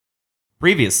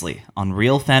Previously on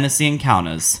Real Fantasy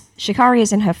Encounters. Shikari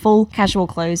is in her full casual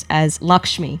clothes as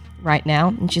Lakshmi right now,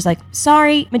 and she's like,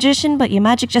 sorry, magician, but your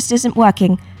magic just isn't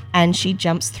working. And she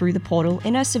jumps through the portal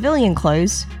in her civilian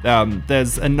clothes.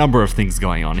 There's a number of things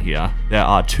going on here. There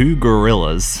are two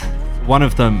gorillas. One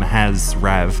of them has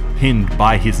Rav pinned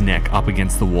by his neck up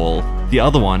against the wall. The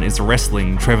other one is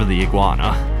wrestling Trevor the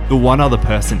iguana. The one other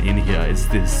person in here is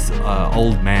this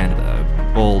old man with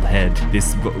a bald head,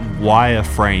 this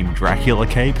wire-frame Dracula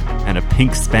cape, and a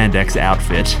pink spandex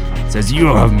outfit. Says, "You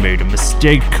have made a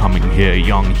mistake coming here,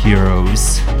 young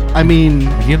heroes." I mean,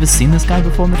 Have you ever seen this guy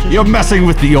before, Magician? You're messing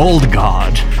with the old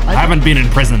guard. I haven't been in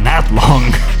prison that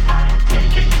long.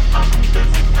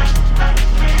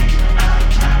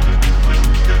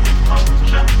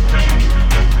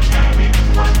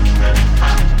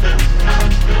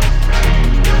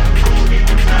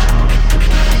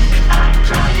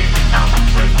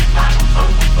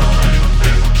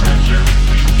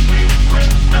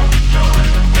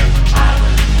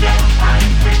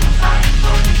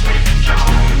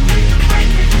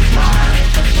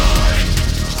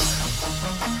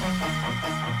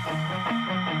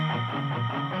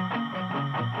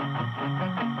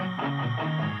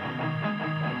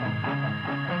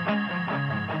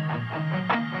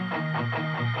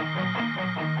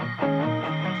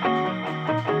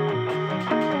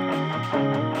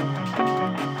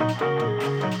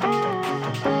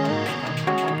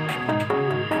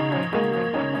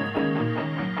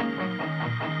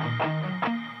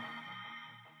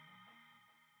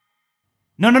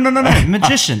 No,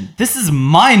 Magician. This is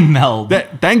Mind Meld.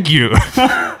 Thank you.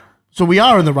 so we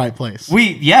are in the right place.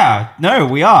 We are. No,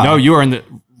 you are in the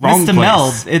wrong Mr. place.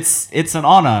 Meld, it's an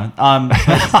honor.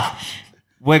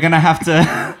 We're gonna have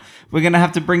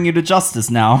to bring you to justice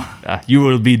now. You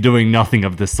will be doing nothing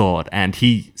of the sort. And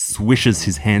he swishes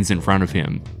his hands in front of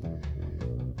him.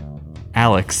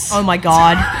 Alex, Oh my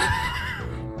god.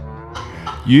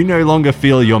 you no longer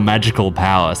feel your magical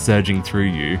power surging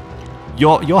through you.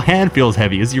 Your hand feels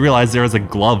heavy as you realize there is a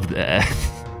glove there.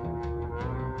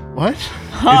 What?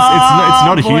 It's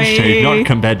not a huge boy. change, not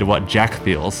compared to what Jack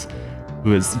feels,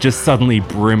 who is just suddenly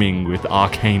brimming with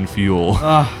arcane fuel.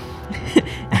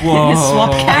 Whoa.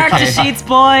 Swap character sheets,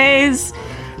 boys.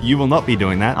 You will not be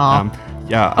doing that. Oh.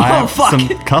 I have fuck. some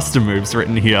custom moves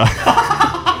written here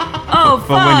Oh,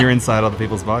 for when fuck. you're inside other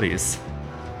people's bodies.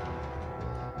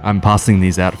 I'm passing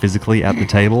these out physically at the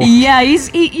table. Yeah,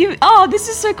 this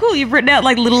is so cool. You've written out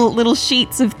like little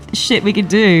sheets of shit we could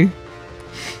do.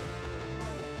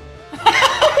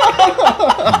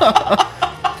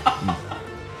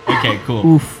 Okay,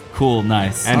 cool. Cool,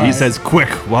 nice. And he says, "Quick,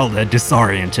 while they're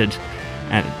disoriented,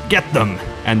 and get them."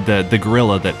 And the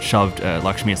gorilla that shoved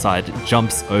Lakshmi aside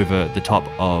jumps over the top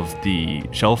of the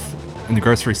shelf in the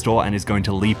grocery store and is going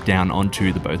to leap down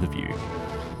onto the both of you.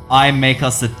 I make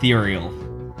us ethereal.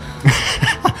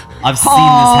 I've seen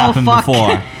this happen fuck.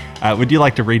 before. Would you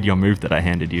like to read your move that I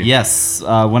handed you? Yes,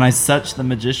 when I search the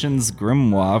magician's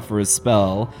grimoire for a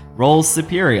spell, roll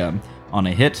superior. On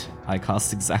a hit, I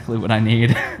cast exactly what I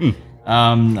need.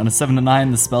 On a 7 to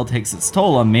 9, the spell takes its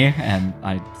toll on me, and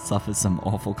I suffer some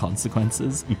awful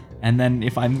consequences. And then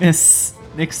if I miss,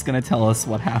 Nick's gonna tell us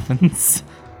what happens.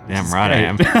 Damn right I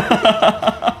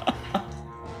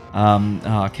am.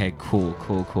 Okay, cool.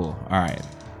 Alright.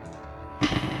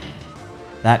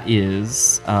 That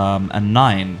is a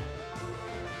 9.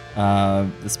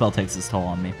 The spell takes its toll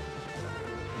on me.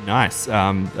 Nice.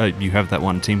 You have that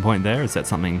one team point there. Is that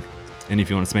something any of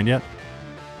you want to spend yet?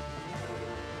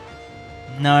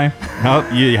 No. No,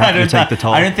 you have to take the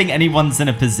toll. I don't think anyone's in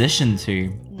a position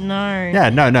to. No. Yeah,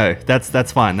 no.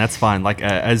 That's fine. That's fine. Like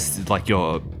as like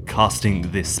you're casting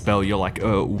this spell, you're like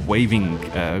waving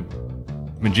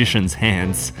magician's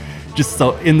hands, just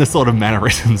so in the sort of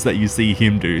mannerisms that you see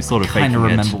him do, sort of Kind of faking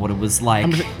remember it. what it was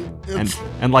like.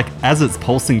 And like as it's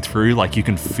pulsing through, like you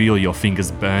can feel your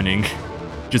fingers burning,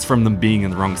 just from them being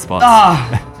in the wrong spots.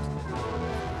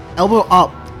 Elbow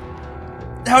up.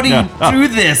 How do you Yeah. do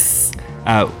this?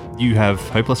 You have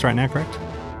hopeless right now, correct?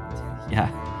 Yeah.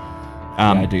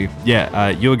 I do. Yeah,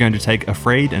 you are going to take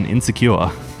afraid and insecure.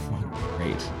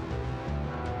 Great.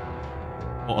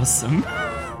 Awesome.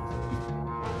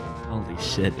 Holy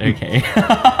shit. Okay.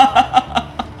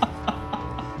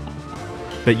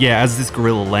 But yeah, as this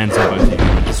gorilla lands on both of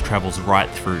you, it just travels right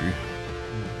through,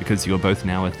 because you're both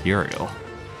now ethereal.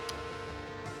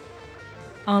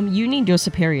 You need your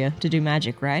superior to do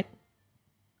magic, right?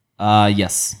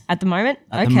 Yes. At the moment?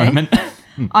 At the moment.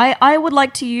 I would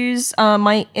like to use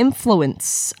my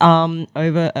influence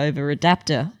over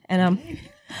Adapter,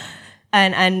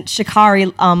 and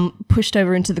Shikari pushed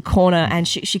over into the corner, and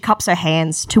she cups her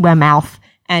hands to her mouth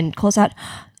and calls out,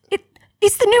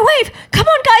 it's the new wave. Come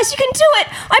on, guys, you can do it.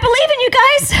 I believe in you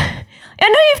guys. I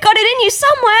know you've got it in you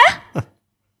somewhere.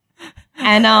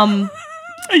 And,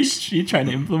 Are you trying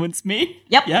to influence me?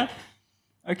 Yep. Yeah.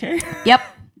 Okay. yep.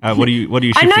 What are you I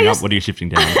know shifting you're up? What are you shifting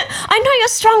down? I know you're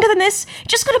stronger than this. You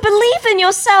just got to believe in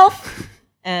yourself.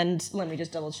 And let me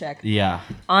just double check. Yeah.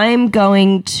 I'm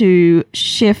going to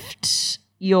shift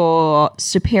your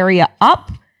superior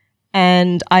up,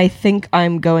 and I think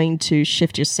I'm going to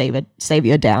shift your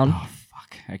savior down. Oh,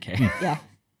 fuck. Okay. Yeah.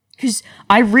 Because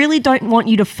I really don't want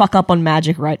you to fuck up on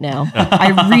magic right now.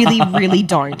 I really, really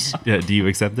don't. Yeah, do you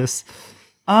accept this?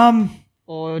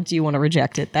 Or do you want to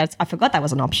reject it? I forgot that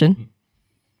was an option.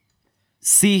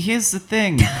 See, here's the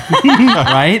thing,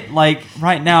 right? Like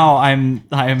right now,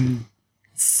 I'm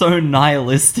so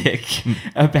nihilistic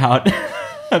about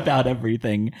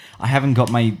everything. I haven't got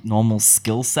my normal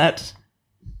skill set.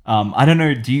 I don't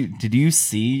know. Did you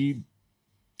see?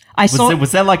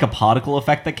 Was there like a particle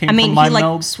effect that came from he mind like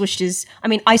meld? swished his. I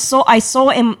mean, I saw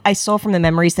him. I saw from the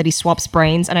memories that he swaps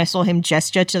brains, and I saw him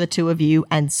gesture to the two of you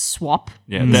and swap.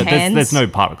 Yeah, his hands. there's no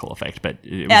particle effect, but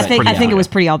it was I think pretty it was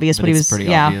pretty obvious But what he it's was.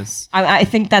 pretty yeah, obvious. I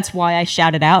think that's why I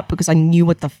shouted out, because I knew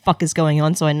what the fuck is going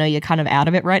on. So I know you're kind of out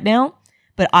of it right now.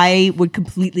 But I would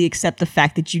completely accept the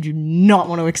fact that you do not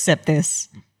want to accept this.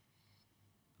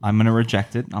 I'm gonna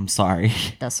reject it. I'm sorry.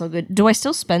 That's so good. Do I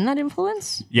still spend that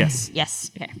influence? Yes.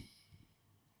 Yes. Okay.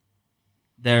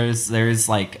 There's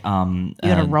like You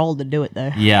gotta roll to do it though.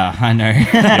 Yeah, I know.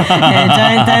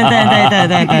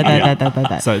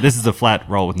 Don't. So this is a flat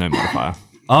roll with no modifier.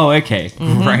 Oh, okay.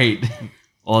 Great.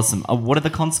 Awesome. What are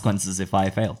the consequences if I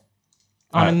fail?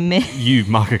 On a myth. You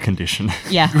mark a condition.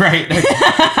 Yeah. Great. Okay.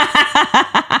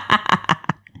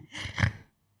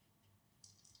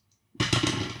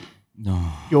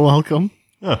 No. You're welcome.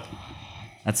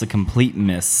 That's a complete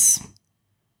miss.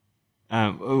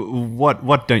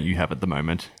 What don't you have at the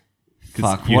moment? 'Cause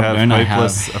Fuck, you what have don't I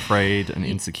hopeless, have? afraid, and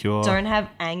insecure. Don't have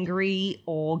angry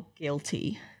or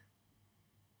guilty.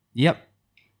 Yep.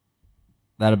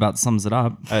 That about sums it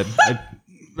up.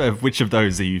 Which of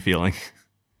those are you feeling?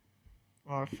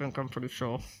 I think I'm pretty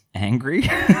sure. Angry?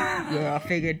 Yeah, I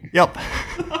figured. Yep.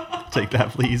 Take that,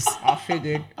 please. I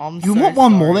figured. You want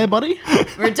one more there, buddy?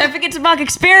 Don't forget to mark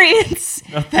experience.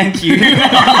 Oh, thank you.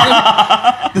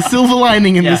 The silver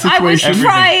lining in this I was situation.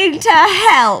 trying to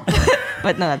help.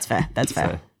 But no, that's fair. That's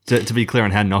fair. To be clear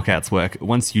on how knockouts work,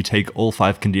 once you take all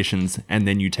 5 conditions and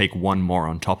then you take one more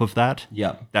on top of that,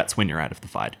 Yep. that's when you're out of the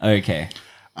fight. Okay.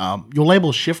 Your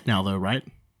labels shift now, though, right?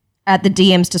 At the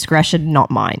DM's discretion, not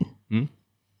mine.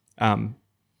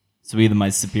 So either my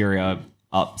superior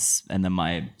ups and then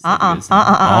my goes down.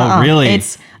 Uh-uh. Oh, really?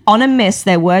 It's on a miss,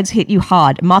 their words hit you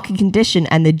hard. Mark a condition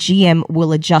and the GM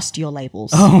will adjust your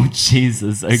labels. Oh,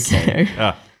 Jesus. Okay.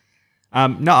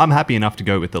 No, I'm happy enough to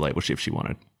go with the label shift she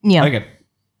wanted. Yeah. Okay.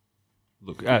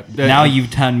 Look, Now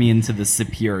you've turned me into the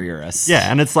superiorist. yeah,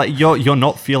 and it's like you're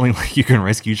not feeling like you can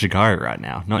rescue Shikari right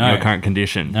now, not in No. your current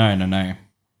condition. No.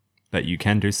 But you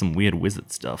can do some weird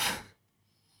wizard stuff.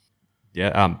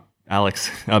 Yeah,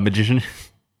 Alex, magician.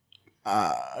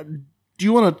 Do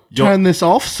you want to turn this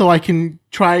off so I can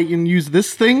try and use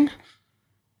this thing?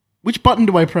 Which button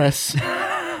do I press?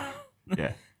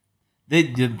 Yeah.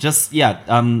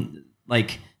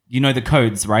 Like, you know the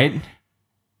codes, right?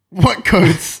 What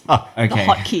codes? Okay.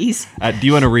 Hotkeys. Do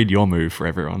you want to read your move for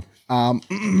everyone?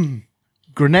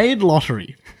 Grenade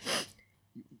lottery.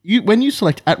 When you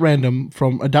select at random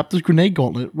from Adapter's Grenade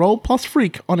Gauntlet, roll plus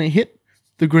freak. On a hit,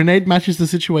 the grenade matches the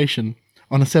situation.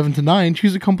 On a 7 to 9,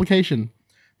 choose a complication.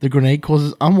 The grenade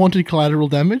causes unwanted collateral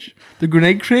damage. The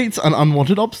grenade creates an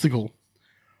unwanted obstacle.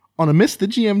 On a miss, the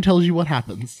GM tells you what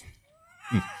happens.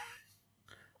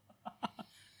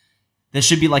 There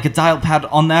should be like a dial pad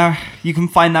on there. You can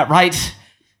find that, right?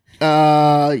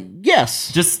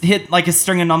 Yes. Just hit like a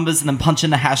string of numbers and then punch in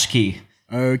the hash key.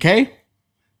 Okay.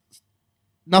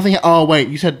 Nothing. Oh, wait,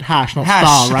 you said hash, not Hash,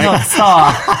 star, right? not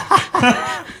star.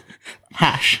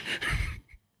 Hash.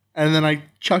 And then I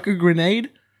chuck a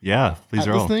grenade Yeah, please at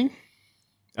roll. this thing.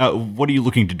 What are you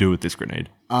looking to do with this grenade?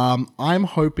 I'm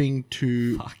hoping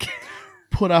to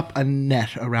put up a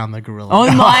net around the gorilla. Oh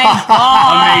my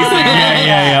god. Amazing.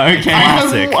 Yeah. Okay.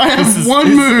 I have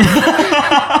one move.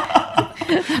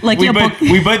 Like We your book.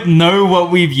 both know what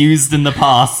we've used in the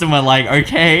past, and we're like,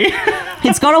 okay.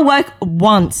 It's got to work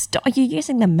once. Are you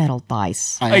using the metal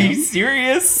dice? Are you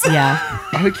serious? Yeah.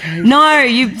 Okay. No,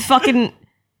 you fucking.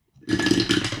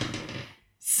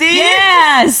 See?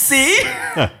 Yes. See?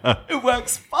 It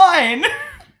works fine.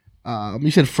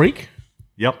 You said freak?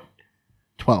 Yep.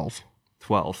 12.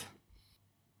 12.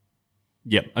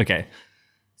 Yep, okay.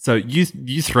 So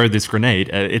you throw this grenade.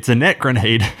 It's a net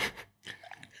grenade.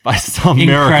 By some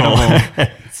Incredible. miracle.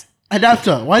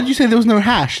 Adapter, why did you say there was no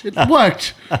hash? It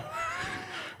worked.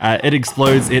 It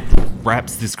explodes. It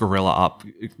wraps this gorilla up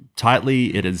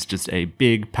tightly. It is just a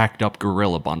big, packed up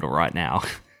gorilla bundle right now.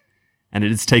 And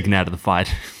it is taken out of the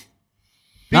fight.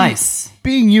 Nice.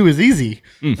 Being you is easy.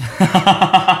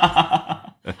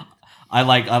 I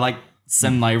like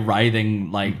send my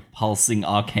writhing, like pulsing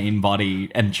arcane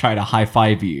body and try to high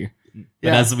five you. But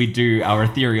Yeah. as we do, our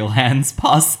ethereal hands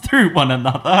pass through one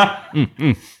another.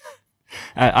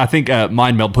 I think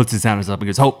Mind Meld puts his hands up and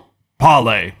goes, "Oh,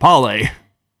 parlay, parlay."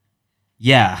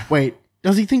 Yeah. Wait,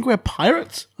 does he think we're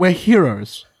pirates? We're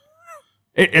heroes.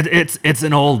 It's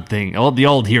an old thing. The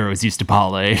old heroes used to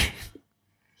parlay.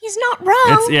 He's not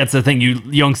wrong. It's a thing you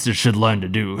youngsters should learn to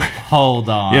do. Hold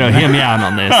on. Hear me out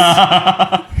on this.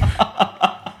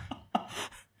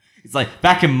 It's like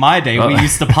back in my day, we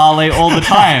used to parlay all the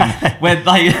time. Where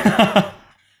like,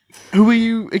 Who are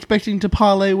you expecting to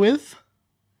parlay with?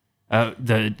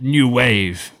 The new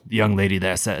wave, the young lady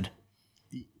there said.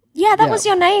 Yeah, that Yeah. was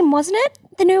your name, wasn't it?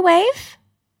 The New Wave?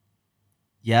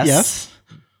 yes. Yes.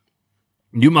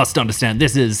 You must understand,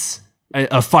 this is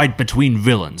a fight between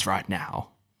villains right now.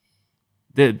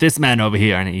 This man over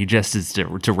here, and he gestures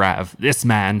to Rav, this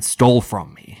man stole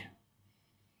from me.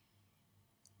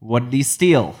 What did he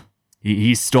steal?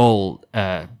 He stole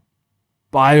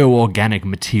bioorganic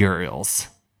materials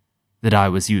that I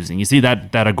was using. You see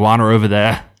that iguana over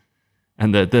there?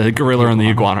 And the gorilla and the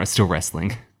iguana are still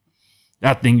wrestling.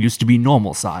 That thing used to be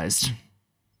normal sized.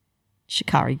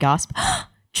 Shikari gasped.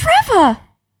 Trevor!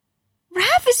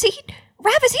 Rav, is he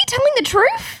telling the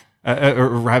truth?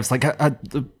 Rav's like,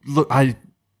 look,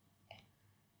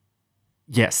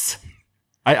 yes,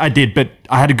 I did, but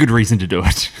I had a good reason to do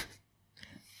it.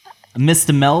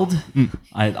 Mr. Meld?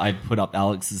 I put up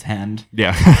Alex's hand.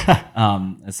 Yeah.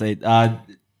 I say,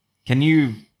 can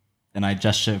you... And I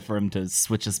gesture for him to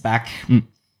switch us back.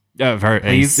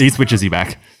 He switches you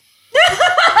back.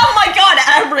 Oh my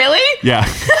god, really? Yeah.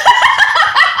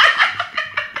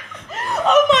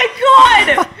 Oh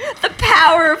my god! The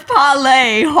power of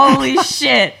parlay. Holy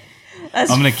shit. That's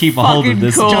I'm gonna keep a hold of fucking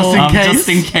this cool. Just in case. Just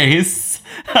in case.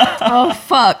 Oh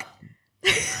fuck.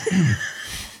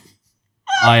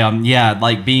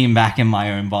 Like being back in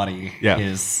my own body Yeah.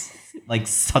 is like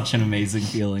such an amazing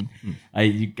feeling.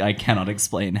 I cannot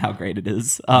explain how great it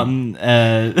is.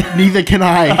 Neither can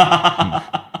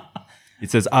I. It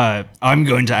says, I'm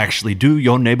going to actually do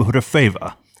your neighborhood a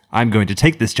favor. I'm going to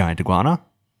take this giant iguana,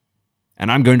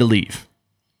 and I'm going to leave.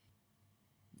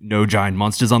 No giant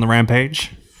monsters on the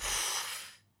rampage.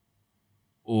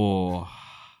 Oh,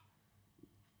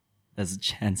 there's a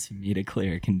chance for me to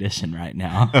clear a condition right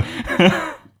now.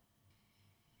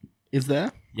 Is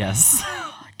there? Yes.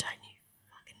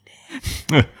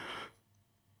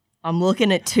 I'm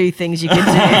looking at two things you can do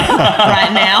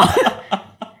right now.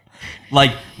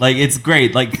 Like it's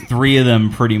great. Like 3 of them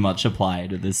pretty much apply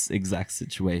to this exact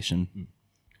situation.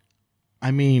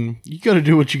 I mean, you got to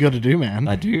do what you got to do, man.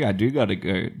 I do gotta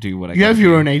go do what I You gotta have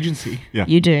your do. own agency.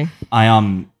 You do.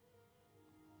 I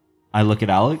look at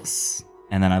Alex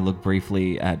and then I look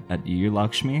briefly at you,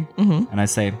 Lakshmi, and I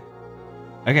say,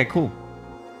 okay, cool.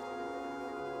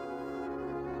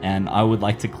 And I would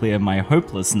like to clear my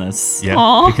hopelessness Yeah.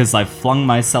 Aw. because I've flung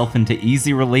myself into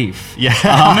easy relief. Yeah.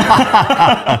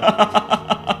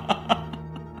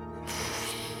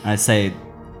 I say,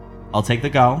 I'll take the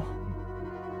girl,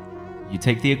 you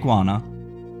take the iguana,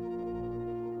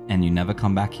 and you never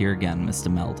come back here again,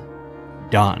 Mr. Meld.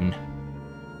 Done.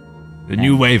 The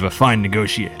new wave of fine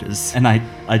negotiators. And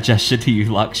I gesture to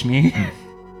you, Lakshmi.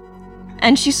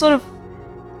 And she sort of,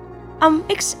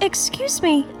 excuse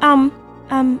me,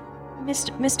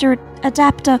 Mr.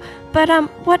 Adapter, but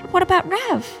what about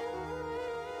Rav?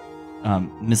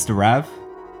 Mr. Rav?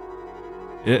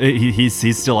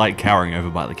 He's still like cowering over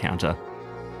by the counter.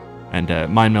 And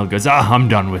Mind Meld goes, I'm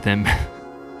done with him.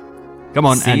 Come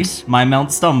on, See? and My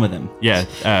Meld's done with him. yeah,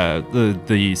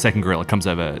 the second gorilla comes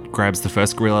over, grabs the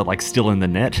first gorilla, like still in the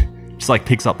net, just like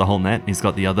picks up the whole net. He's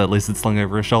got the other lizard slung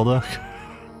over his shoulder,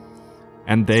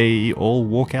 and they all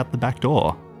walk out the back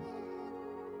door.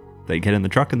 They get in the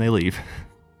truck and they leave.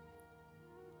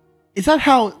 Is that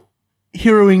how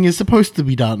heroing is supposed to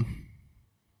be done?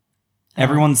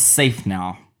 Everyone's safe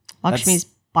now. Lakshmi's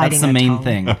biting That's the her main tongue.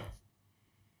 thing.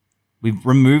 We've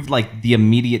removed like the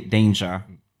immediate danger,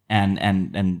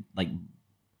 and like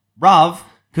Rav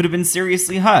could have been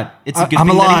seriously hurt. It's a good I'm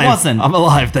thing alive. that he wasn't. I'm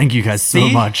alive. Thank you guys so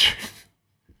See? much.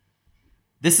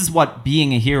 This is what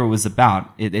being a hero is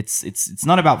about. It's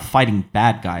not about fighting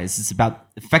bad guys. It's about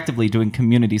effectively doing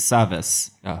community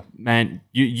service. Man,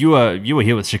 you were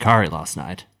here with Shikari last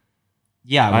night.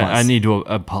 Yeah, I was. I need to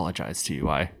apologize to you.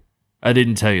 I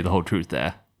didn't tell you the whole truth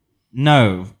there.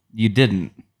 No, you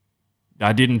didn't.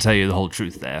 I didn't tell you the whole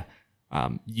truth there.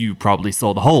 You probably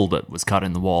saw the hole that was cut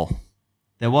in the wall.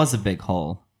 There was a big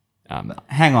hole.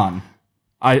 Hang on.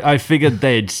 I figured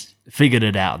they'd figured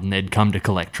it out and they'd come to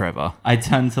collect Trevor. I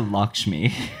turned to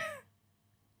Lakshmi.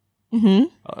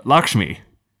 Lakshmi,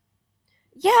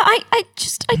 Yeah, I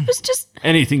was just.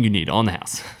 anything you need on the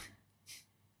house.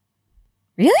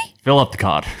 Really? Fill up the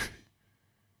card.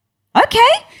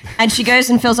 Okay. And she goes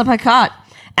and fills up her cart.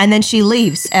 And then she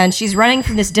leaves and she's running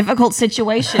from this difficult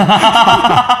situation. In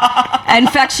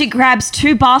fact, she grabs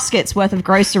 2 baskets worth of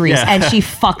groceries and she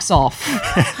fucks off.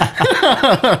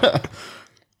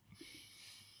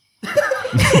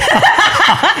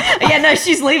 Yeah, no,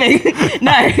 she's leaving.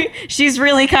 No, she's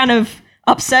really kind of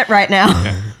upset right now.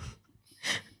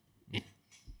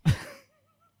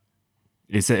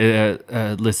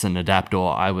 Listen,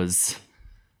 Adaptor,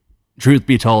 truth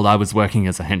be told, I was working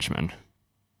as a henchman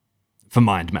for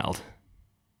Mind Meld.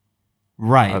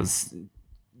 Right. I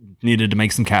needed to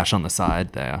make some cash on the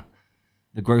side there.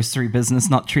 The grocery business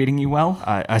not treating you well?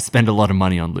 I spend a lot of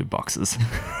money on loot boxes.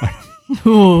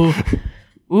 Ooh.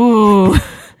 Ooh.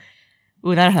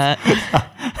 Ooh, that hurt.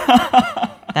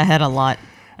 That hurt a lot.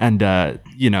 And,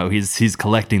 he's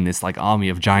collecting this, army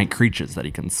of giant creatures that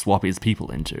he can swap his people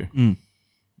into. Mm.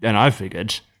 And I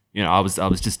figured, I was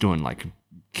just doing,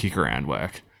 kick-around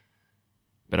work.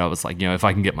 But I was like, if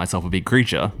I can get myself a big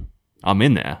creature, I'm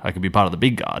in there. I could be part of the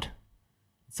big guard.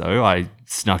 So I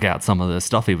snuck out some of the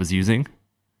stuff he was using,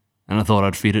 and I thought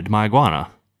I'd feed it to my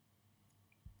iguana.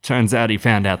 Turns out he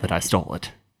found out that I stole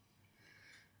it.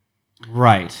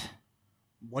 Right.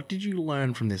 What did you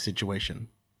learn from this situation?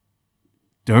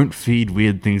 Don't feed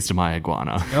weird things to my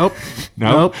iguana. Nope.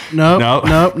 Nope. Nope.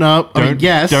 I mean,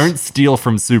 yes. Don't steal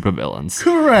from supervillains.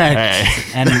 Correct.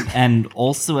 Hey. And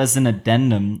also as an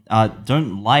addendum,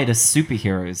 don't lie to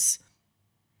superheroes.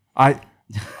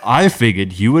 I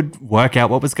figured you would work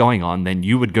out what was going on, then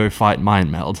you would go fight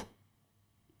Mind Meld.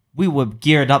 We were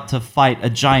geared up to fight a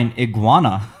giant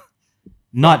iguana.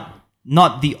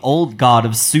 Not the old god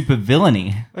of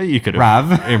supervillainy. Well, you could have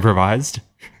Rav. improvised.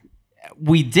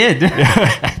 We did.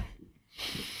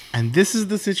 And this is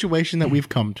the situation that we've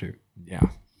come to. Yeah.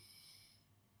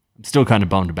 I'm still kind of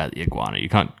bummed about the iguana. You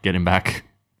can't get him back.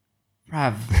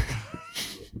 Rav.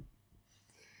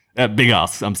 Big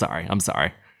ask. I'm sorry.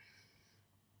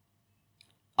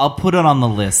 I'll put it on the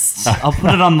list.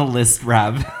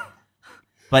 Rav.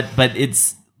 But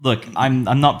it's look,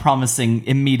 I'm not promising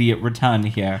immediate return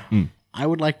here. I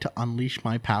would like to unleash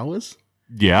my powers.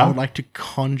 Yeah. I would like to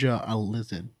conjure a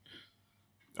lizard.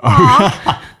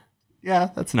 Yeah,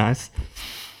 that's nice.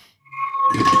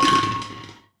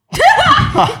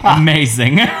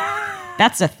 Amazing.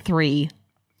 That's a 3.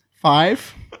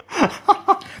 5.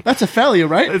 That's a failure,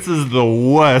 right? This is the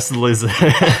worst lizard.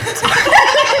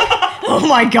 Oh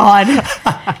my god.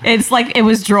 It's like it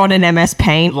was drawn in MS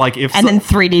Paint and then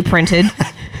 3D printed.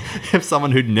 If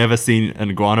someone who'd never seen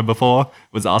an iguana before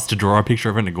was asked to draw a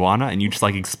picture of an iguana and you just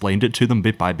explained it to them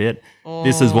bit by bit,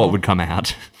 this is what would come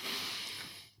out.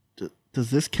 Does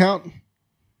this count?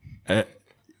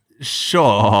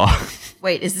 Sure.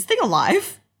 Wait, is this thing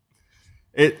alive?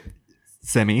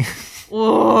 Semi.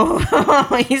 Whoa.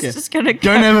 He's just gonna go.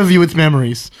 Don't ever view its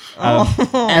memories.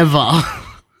 Ever.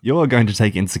 You're going to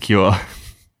take Insecure.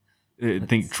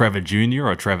 Think Trevor Jr.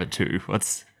 or Trevor 2?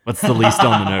 What's the least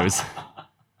on the nose?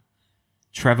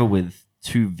 Trevor with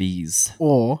 2 V's.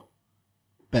 Or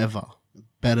Bever.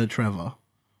 Better Trevor.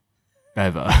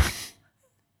 Bever.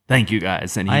 Thank you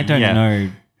guys. And I don't know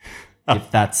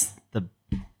if that's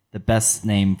the best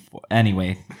name for.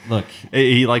 Anyway, look.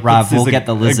 He Rav, puts this we'll get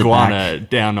the lizard iguana back.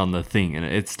 down on the thing and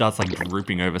it starts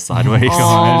drooping over sideways.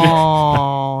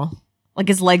 Oh. Like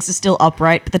his legs are still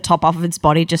upright, but the top half of its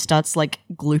body just starts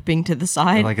glooping to the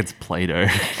side. Like it's Play-Doh.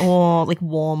 Or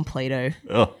warm Play-Doh.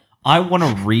 Ugh. I want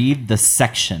to read the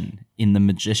section in The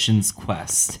Magician's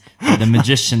Quest where the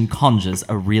magician conjures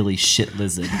a really shit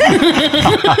lizard.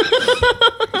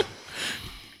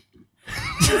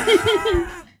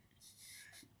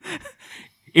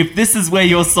 If this is where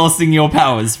you're sourcing your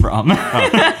powers from,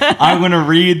 I want to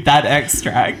read that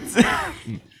extract.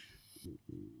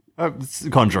 It's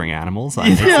conjuring animals.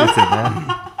 It's in there.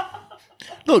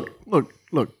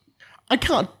 Look. I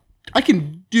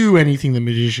can do anything the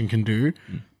magician can do.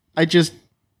 I just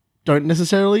don't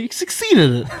necessarily succeed at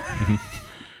it.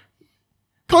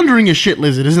 Conjuring a shit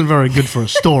lizard isn't very good for a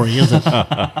story, is it?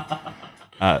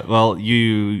 Well,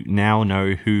 you now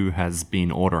know who has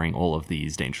been ordering all of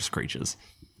these dangerous creatures.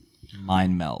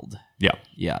 Mind meld. Yeah.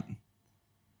 Yeah.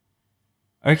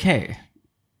 Okay.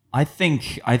 I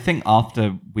think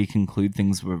after we conclude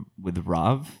things with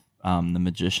Rav, the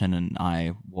magician and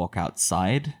I walk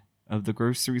outside of the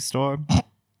grocery store,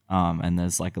 and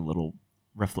there's like a little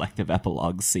reflective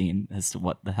epilogue scene as to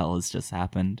what the hell has just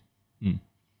happened.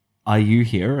 Are you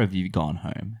here or have you gone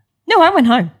home? No, I went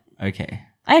home. Okay.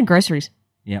 I had groceries.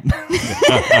 Yep.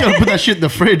 Gotta put that shit in the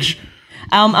fridge.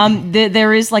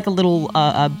 There is like a little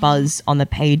buzz on the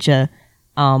pager.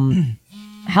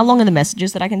 How long are the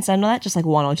messages that I can send on that? Just like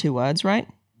 1 or 2 words, right?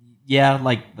 Yeah,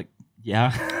 like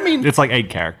yeah. I mean, It's like 8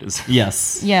 characters.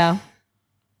 Yes. Yeah.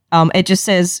 It just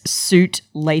says suit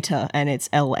later and it's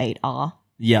L8R.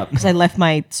 Yep. Because I left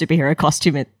my superhero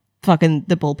costume at fucking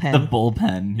the bullpen. The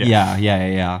bullpen.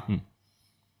 Yeah.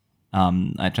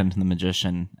 I turn to the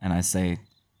magician and I say,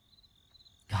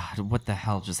 God, what the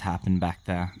hell just happened back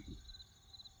there?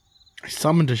 I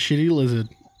summoned a shitty lizard.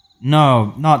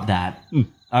 No, not that.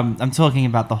 I'm talking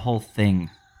about the whole thing.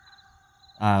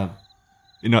 You're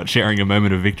not sharing a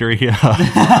moment of victory here.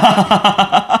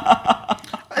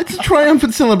 It's a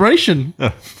triumphant celebration.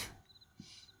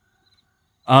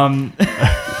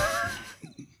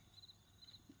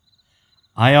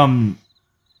 I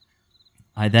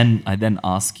then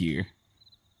ask you,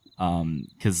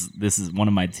 because this is one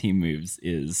of my team moves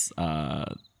is I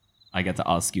get to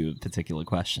ask you a particular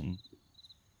question,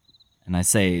 and I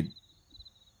say,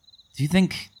 do you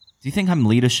think I'm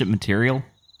leadership material?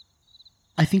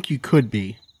 I think you could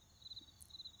be,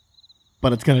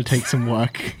 but it's going to take some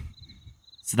work.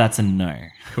 So that's a no.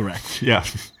 Correct. Yeah.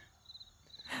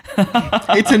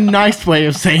 It's a nice way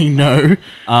of saying no.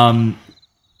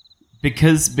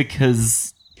 Because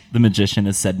the magician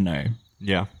has said no.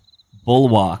 Yeah.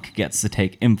 Bulwark gets to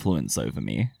take influence over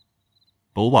me.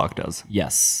 Bulwark does.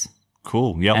 Yes.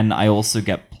 Cool. Yep. And I also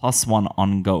get +1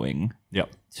 ongoing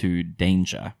yep. to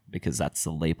danger because that's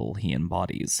the label he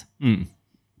embodies.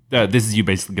 This is you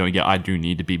basically going, yeah, I do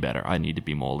need to be better. I need to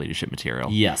be more leadership material.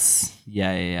 Yes.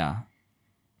 Yeah.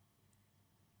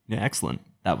 Yeah, excellent.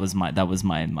 That was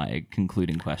my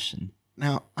concluding question.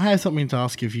 Now, I have something to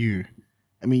ask of you.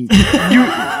 I mean,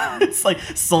 It's like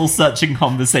soul-searching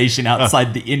conversation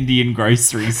outside the Indian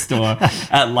grocery store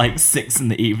at like 6 in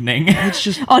the evening. it's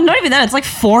just Oh, not even that. It's like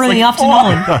 4 in the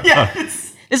afternoon. Yeah,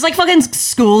 It's like fucking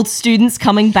school students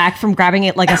coming back from grabbing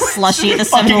it like a slushie at the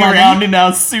fucking 7-Eleven. around in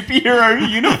our superhero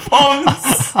uniforms.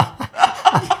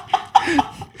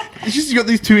 it's just you got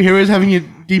these two heroes having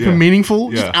it deep and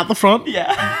meaningful just Yeah. at the front.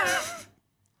 Yeah.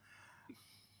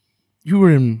 You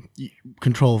were in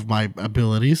control of my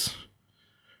abilities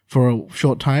for a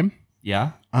short time.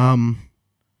 Yeah.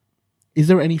 Is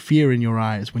there any fear in your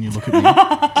eyes when you look at me?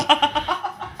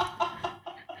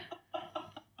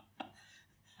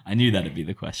 I knew that'd be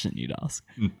the question you'd ask.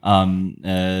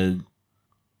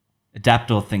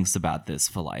 Adaptor thinks about this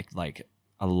for like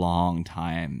a long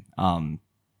time.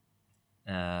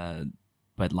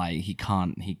 But like he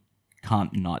can't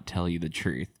not tell you the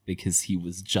truth because he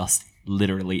was just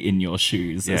literally in your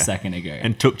shoes a second ago.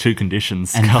 And took 2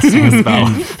 conditions casting a spell.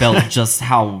 And felt just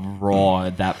how raw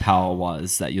that power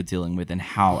was that you're dealing with and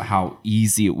how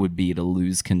easy it would be to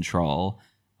lose control.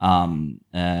 And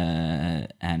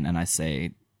I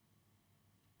say,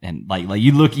 and like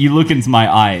you look into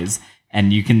my eyes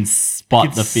and you can spot You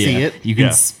can the fear. see it. You can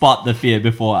Yeah. spot the fear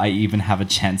before I even have a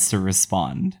chance to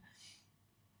respond.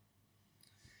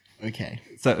 Okay.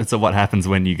 So what happens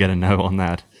when you get a no on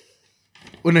that?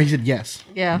 Well, no, he said yes.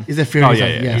 Yeah. Is there fear? Oh, in his yeah,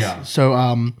 eyes? yeah, Yes. yeah.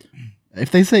 So,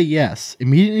 if they say yes,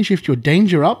 immediately shift your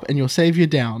danger up and your savior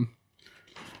down.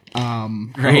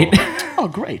 Great. Oh,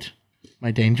 great.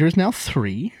 My danger is now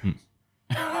 3.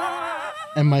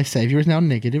 And my savior is now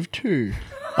 -2.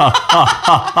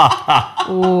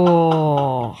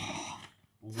 Oh.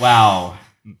 Wow.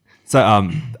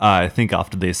 So I think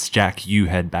after this, Jack, you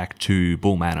head back to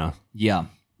Bull Manor. Yeah.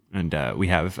 And we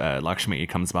have Lakshmi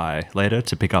comes by later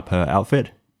to pick up her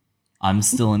outfit. I'm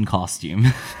still in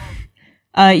costume.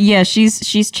 Yeah,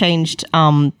 she's changed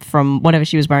from whatever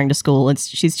she was wearing to school.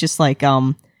 She's just like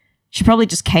she probably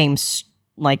just came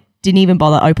like didn't even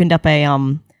bother, opened up a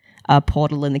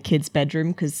portal in the kids'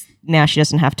 bedroom because now she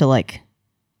doesn't have to like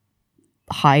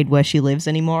hide where she lives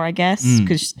anymore, I guess.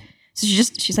 Because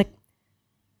she's like,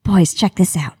 boys, check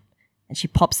this out, and she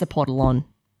pops the portal on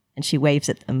and she waves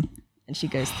at them and she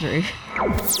goes through.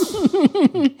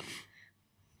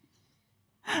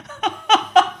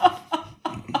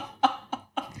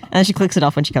 And she clicks it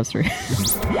off when she comes through.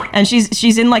 And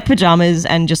she's in like pajamas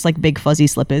and just like big fuzzy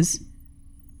slippers.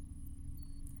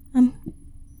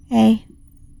 Hey.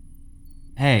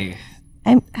 Hey,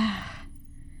 I'm.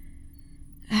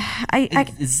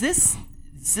 is this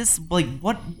like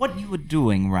what you were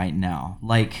doing right now?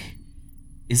 Like,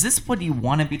 is this what you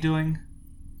want to be doing?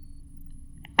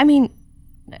 I mean,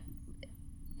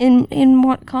 in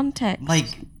what context? Like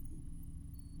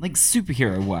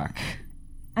superhero work.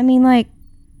 I mean, like,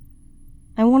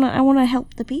 I wanna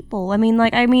help the people.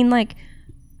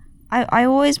 I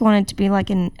always wanted to be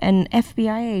like an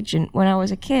FBI agent when I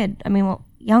was a kid. I mean, well,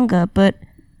 younger, but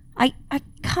I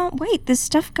can't wait. There's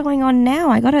stuff going on now.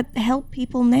 I gotta help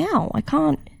people now. I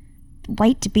can't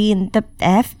wait to be in the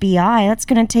FBI. That's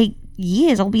gonna take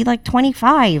years. I'll be like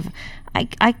 25.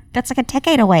 That's like a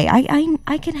decade away.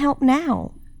 I can help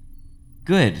now.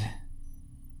 Good.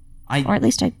 Or at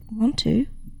least I want to.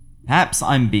 Perhaps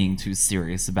I'm being too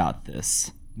serious about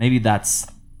this. Maybe that's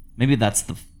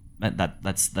the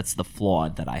flaw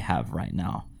that I have right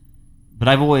now. But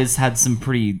I've always had some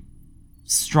pretty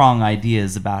strong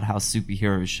ideas about how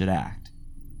superheroes should act.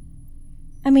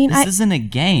 I mean, this isn't a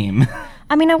game.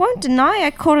 I mean, I won't deny.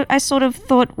 I sort of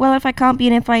thought, well, if I can't be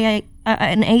an FIA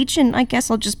an agent, I guess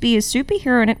I'll just be a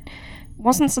superhero, and it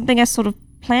wasn't something I sort of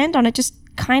planned on. It just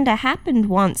kind of happened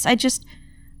once. I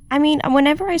mean,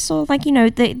 whenever I saw, like, you know,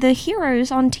 the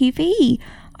heroes on TV,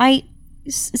 I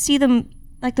see them,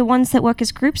 like, the ones that work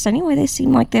as groups anyway, they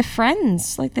seem like they're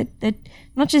friends. Like, they're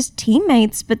not just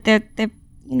teammates, but they're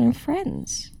you know,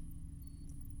 friends.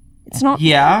 It's not...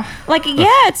 Yeah. Like,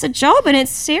 yeah, it's a job, and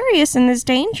it's serious, and there's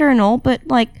danger and all, but,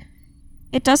 like,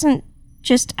 it doesn't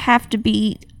just have to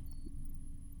be,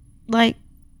 like,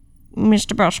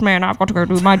 Mr. Bushman, I've got to go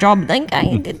do my job. Like,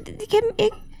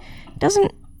 it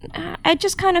doesn't... I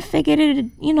just kind of figured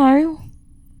it'd, you know,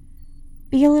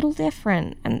 be a little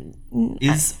different. And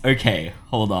okay.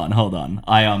 Hold on.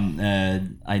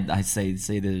 I say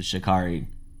to Shikari,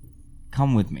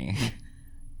 come with me,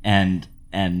 and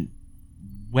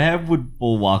where would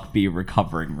Bulwark be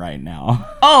recovering right now?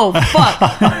 Oh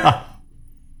fuck!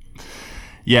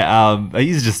 Yeah,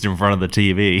 he's just in front of the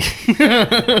TV.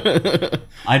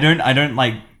 I don't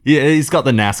like. Yeah, he's got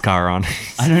the NASCAR on.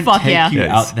 I don't Fuck take yeah. you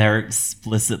Yes. out there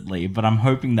explicitly, but I'm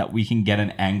hoping that we can get an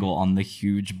angle on the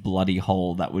huge bloody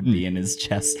hole that would be in his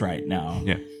chest right now.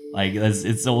 Yeah. Like,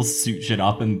 it's all sutured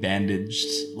up and bandaged,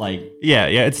 like... Yeah,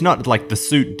 it's not like the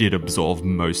suit did absorb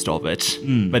most of it,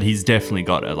 but he's definitely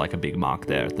got a big mark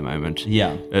there at the moment.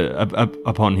 Yeah.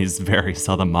 Upon his various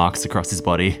other marks across his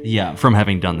body. Yeah. From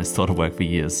having done this sort of work for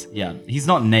years. Yeah. He's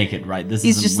not naked, right? This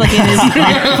He's isn't- just like in his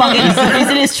fucking. He's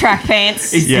in his track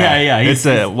pants. Yeah. It's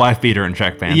a wife beater and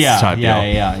track pants type deal.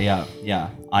 Yeah.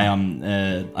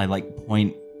 I like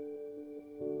point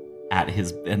at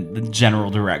his in the general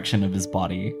direction of his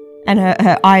body. And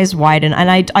her eyes widen,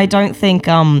 and I don't think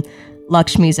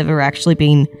Lakshmi's ever actually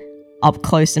been up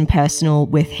close and personal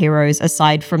with heroes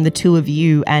aside from the two of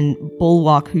you and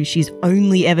Bulwark, who she's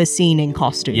only ever seen in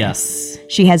costume. Yes.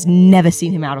 She has never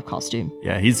seen him out of costume.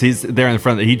 Yeah, he's there in the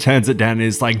front. He turns it down and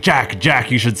is like,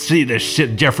 Jack, you should see this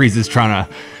shit Jeffries is trying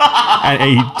to... and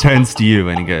he turns to you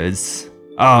and he goes,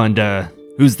 oh, and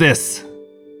who's this?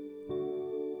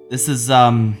 This is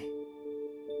I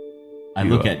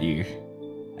look at you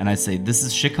and I say, this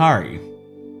is Shikari.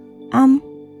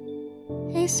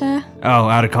 Hey, sir. Oh,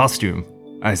 out of costume.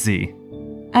 I see.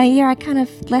 Yeah, I kind of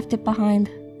left it behind.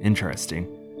 Interesting.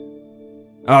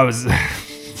 I was...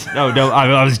 No,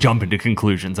 I was jumping to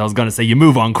conclusions. I was going to say, you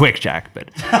move on quick, Jack, but...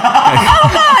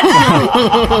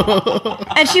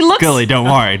 And she looks... Gilly, don't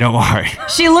worry.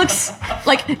 She looks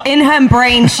like in her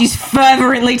brain, she's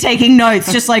fervently taking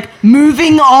notes, just like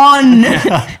moving on.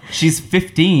 She's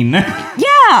 15.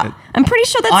 Yeah, I'm pretty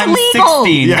sure that's I'm illegal.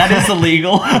 16. That is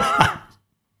illegal.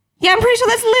 Yeah, I'm pretty sure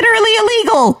that's literally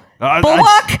illegal.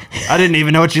 Bulwark. I didn't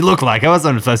even know what she looked like. I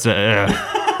wasn't supposed to...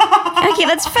 Okay,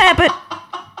 that's fair, but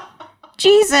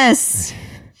Jesus.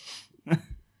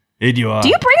 Here you are. Do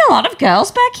you bring a lot of girls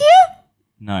back here?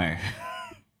 No.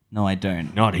 No, I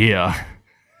don't. Not here.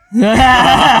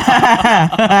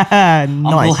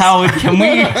 Uncle Howard, can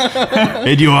we...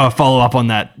 Did you follow up on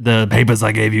the papers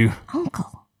I gave you? Uncle.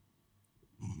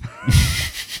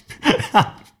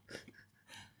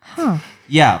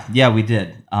 Yeah, we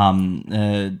did.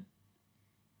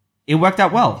 It worked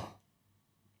out well.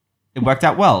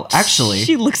 Actually,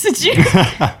 She looks at you.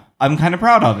 I'm kind of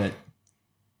proud of it.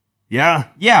 Yeah?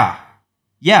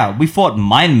 Yeah, we fought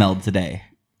Mind Meld today.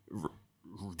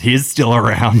 He's still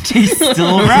around. He's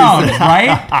still around,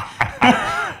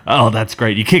 right? Oh, that's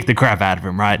great. You kicked the crap out of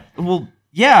him, right? Well,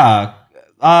 yeah.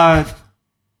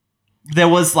 There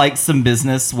was like some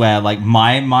business where like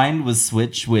my mind was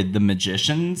switched with the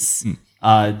magicians.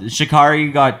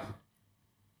 Shikari got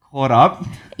caught up.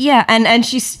 Yeah, and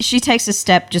she takes a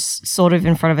step just sort of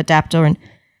in front of Adapter, and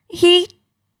he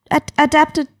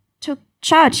Adapter took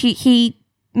charge. He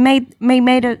made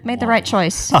the right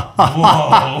choice.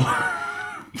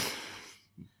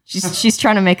 She's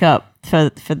trying to make up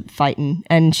for fighting,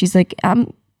 and she's like,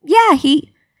 yeah,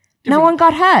 no one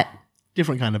got hurt.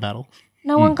 Different kind of battle.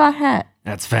 No one got hurt.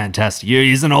 That's fantastic.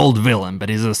 He's an old villain, but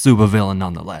he's a super villain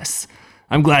nonetheless.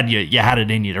 I'm glad you had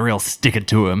it in you to real stick it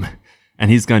to him. And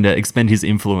he's going to expend his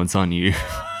influence on you.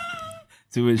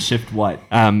 To shift what?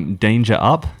 Danger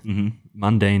up,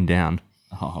 mundane down.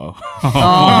 Oh.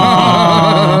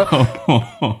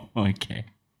 Okay.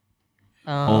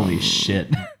 Holy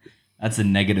shit. That's a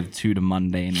 -2 to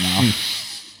mundane now.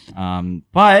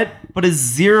 But a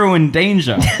 0 in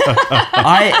danger.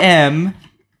 I am.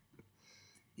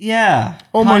 Yeah.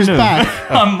 Almost kind of.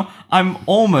 back. I'm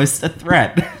almost a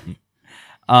threat.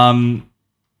 I've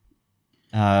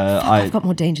got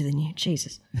more danger than you.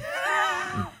 Jesus.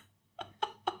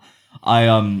 I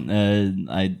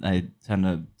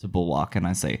turn to Bulwark and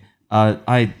I say,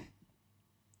 I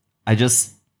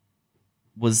just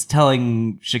was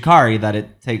telling Shikari that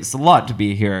it takes a lot to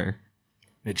be a hero.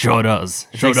 It sure does.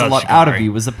 It takes a lot out of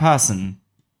you as a person.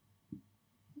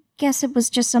 Guess it was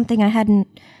just something I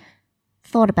hadn't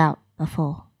thought about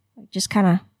before. I just kind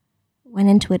of went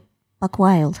into it buck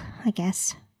wild, I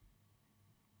guess.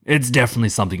 It's definitely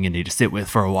something you need to sit with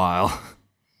for a while.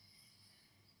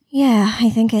 Yeah,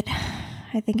 I think it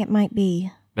might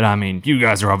be. But I mean, you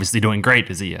guys are obviously doing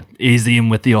great. Is he easy in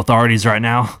with the authorities right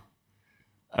now?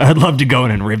 I'd love to go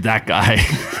in and rip that guy.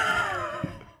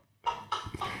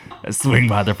 Swing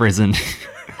by the prison.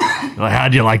 Like, how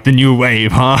do you like the new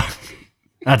wave, huh?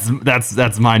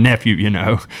 That's my nephew, you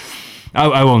know.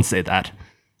 I won't say that.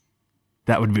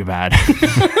 That would be bad.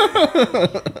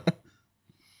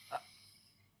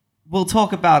 We'll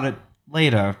talk about it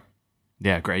later.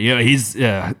 Yeah, great. Yeah,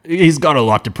 he's got a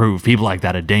lot to prove. People like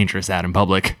that are dangerous out in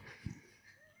public.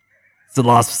 It's the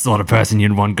last sort of person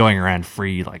you'd want going around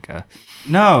free, like a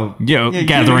No.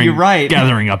 gathering. You're right.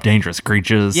 Gathering up dangerous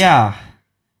creatures. Yeah.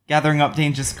 Gathering up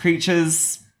dangerous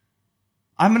creatures.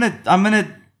 I'm gonna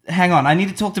hang on. I need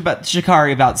to talk to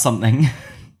Shikari about something.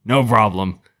 No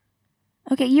problem.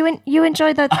 Okay, you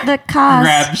enjoy the cars.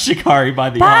 Grab Shikari by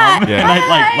the Bye. arm Yeah. and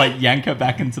I like yank her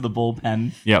back into the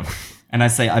bullpen. Yep. And I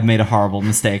say, I've made a horrible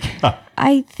mistake.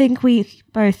 I think we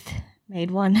both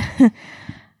made one.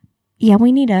 Yeah,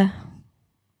 we need to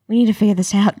figure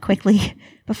this out quickly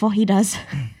before he does.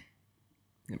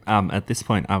 At this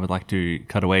point, I would like to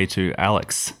cut away to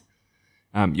Alex.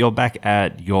 You're back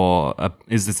at your...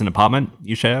 is this an apartment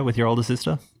you share with your older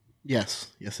sister? Yes,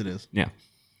 it is. Yeah.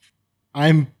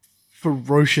 I'm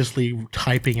ferociously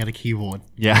typing at a keyboard.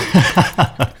 Yeah.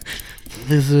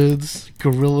 Lizards,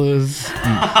 gorillas,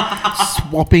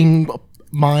 swapping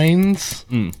minds,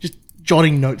 just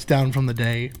jotting notes down from the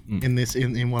day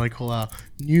in what I call a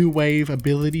new wave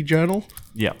ability journal.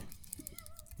 Yeah.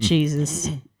 Jesus.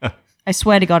 I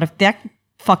swear to God, if that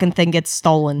fucking thing gets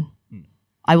stolen,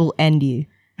 I will end you.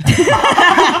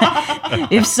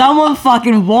 If someone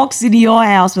fucking walks into your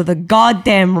house with a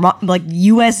goddamn like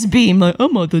USB, I'm like,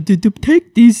 I'm gonna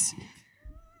take this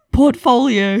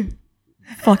portfolio.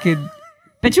 Fucking.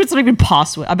 Bet you it's not even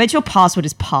password. I bet your password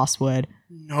is password.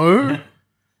 No,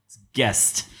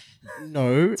 Guessed.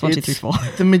 no. It's 1, 2, 3, 4.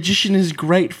 The Magician is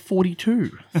Great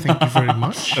 42. Thank you very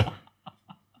much.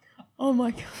 Oh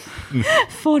my God.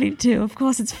 42. Of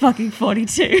course it's fucking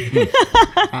 42.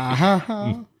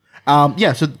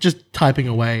 Yeah, so just typing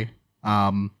away,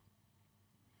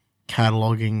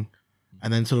 cataloging,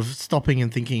 and then sort of stopping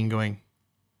and thinking and going,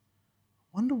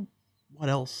 wonder what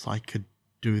else I could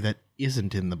do that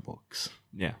isn't in the books.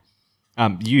 Yeah.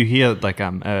 You hear like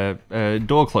a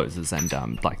door closes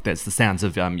and like there's the sounds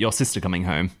of your sister coming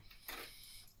home.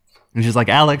 And she's like,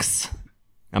 Alex,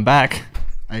 I'm back.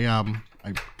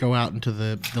 I go out into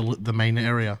the main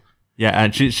area. Yeah,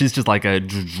 and she's just like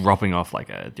dropping off like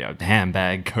a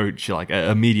handbag coat. She like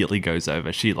immediately goes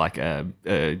over. She like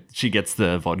she gets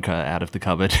the vodka out of the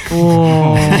cupboard.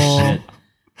 Shit.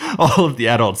 All of the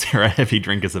adults are heavy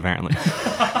drinkers apparently.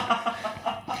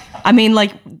 I mean,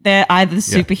 like, they're either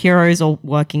superheroes or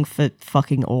working for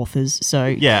fucking authors. So,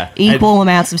 Yeah, equal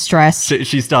amounts of stress.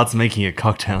 She starts making a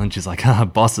cocktail and she's like,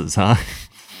 bosses, huh?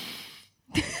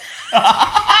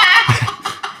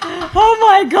 Oh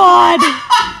my God.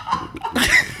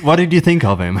 What did you think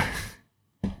of him?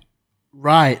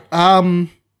 Right.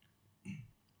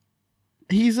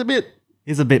 He's a bit...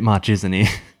 He's a bit much, isn't he?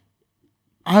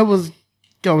 I was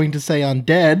going to say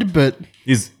undead, but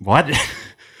He's what?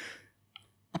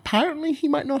 apparently he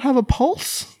might not have a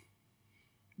pulse.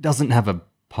 Doesn't have a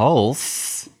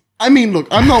pulse. I mean, look,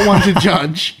 I'm not one to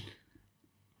judge.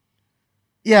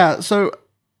 Yeah, so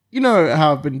you know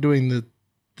how I've been doing the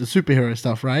superhero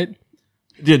stuff, right?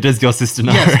 Does your sister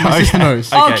know? Yes, my sister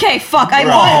knows. Okay, fuck. I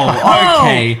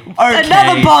okay.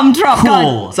 Another bomb drop. God.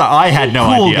 Cool. So I had no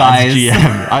Cool, idea guys. as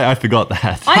GM. I forgot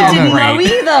that. I didn't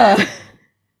Great. know either.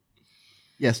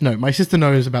 Yes, no, my sister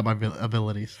knows about my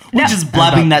abilities. We're just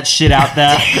blabbing that shit out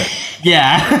there.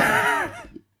 Yeah.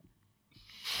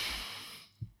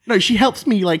 No, she helps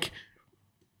me like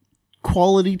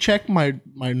quality check my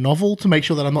novel to make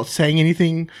sure that I'm not saying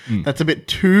anything that's a bit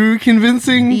too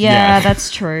convincing. Yeah, that's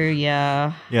true.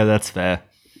 Yeah. Yeah, that's fair.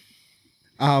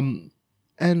 And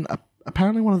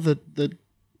apparently one of the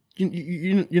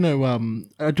you know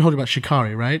I told you about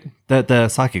Shikari, right? The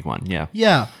psychic one, yeah.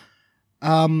 Yeah.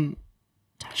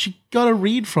 She got a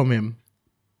read from him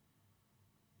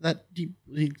that he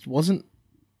wasn't.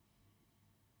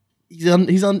 He's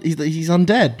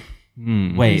undead.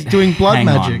 Wait. He's doing blood hang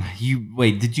magic.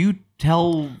 On. Did you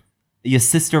tell your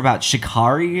sister about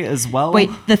Shikari as well? Wait,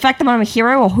 the fact that I'm a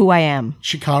hero or who I am?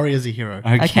 Shikari is a hero.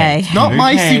 Okay. Not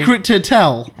my Okay. secret to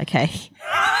tell. Okay.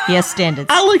 He has standards.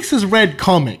 Alex has read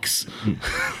comics.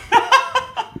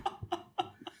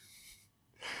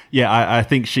 Yeah, I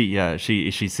think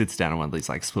she sits down on one of these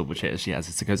like swivel chairs she has.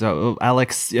 It goes, "Oh,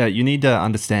 Alex, you need to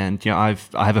understand. You know, I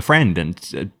have a friend,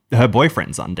 and her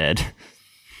boyfriend's undead,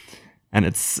 and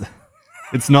it's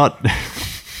not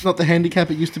Not the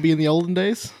handicap it used to be in the olden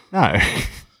days. no.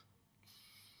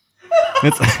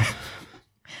 It's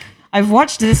I've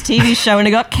watched this TV show and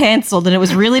it got cancelled and it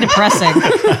was really depressing.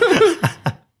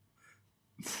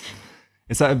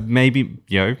 it's maybe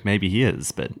maybe he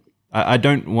is, but I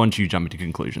don't want you jumping to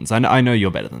conclusions. I know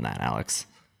you're better than that, Alex.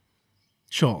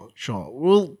 Sure.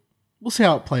 We'll see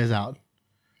how it plays out.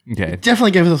 Okay.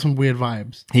 Definitely gave us some weird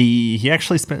vibes. He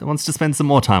actually wants to spend some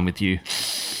more time with you,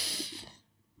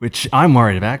 which I'm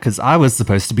worried about because I was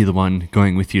supposed to be the one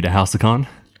going with you to Housecon,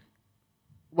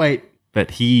 Wait,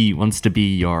 but he wants to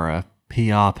be your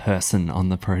PR person on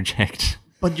the project.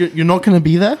 but you're not going to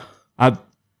be there?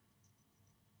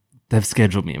 They've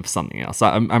scheduled me for something else.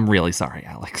 I'm really sorry,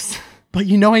 Alex. But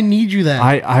you know I need you there.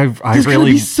 I There's going to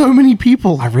really be so many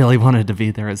people. I really wanted to be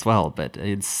there as well, but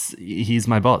he's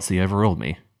my boss. He overruled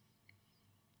me.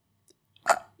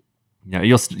 Yeah,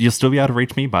 you'll still be able to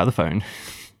reach me by the phone.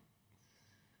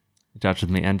 Judge with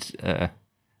me, and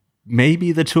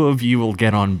maybe the two of you will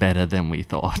get on better than we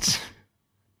thought.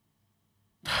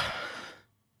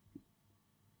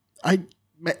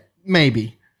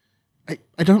 Maybe.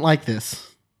 I don't like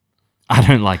this. I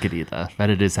don't like it either, but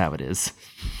it is how it is.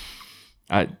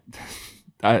 I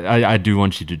do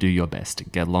want you to do your best to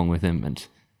get along with him, and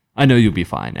I know you'll be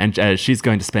fine. And she's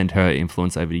going to spend her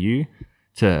influence over to you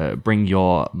to bring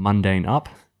your mundane up.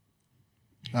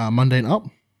 Mundane up.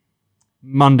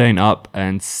 Mundane up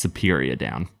and superior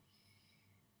down.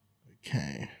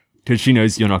 Okay. Because she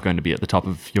knows you're not going to be at the top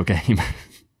of your game.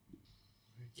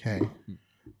 Okay.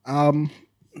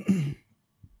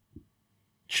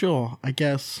 Sure, I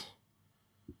guess.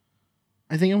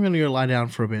 I think I'm going to go lie down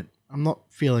for a bit. I'm not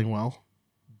feeling well.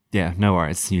 Yeah, no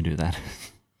worries. You do that.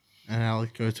 And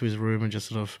Alex goes to his room and just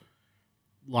sort of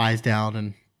lies down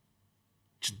and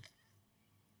just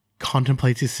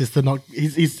contemplates his sister not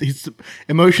his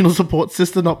emotional support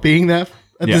sister not being there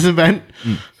at this event.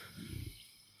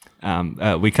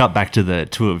 We cut back to the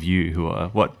two of you who are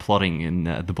plotting in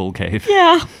the bull cave.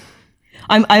 Yeah.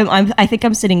 I think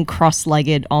I'm sitting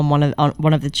cross-legged on one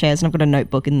of the chairs, and I've got a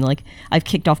notebook, and like I've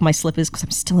kicked off my slippers because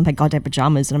I'm still in my goddamn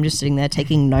pajamas, and I'm just sitting there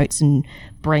taking notes and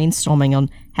brainstorming on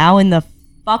how in the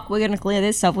fuck we're gonna clear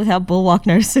this up without Bulwark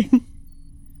noticing.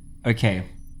 Okay,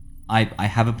 I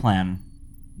have a plan.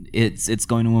 It's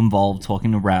going to involve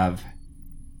talking to Rav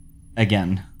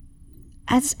again.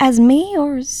 As me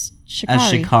or as Shikari? As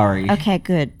Shikari. Okay,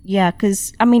 good. Yeah,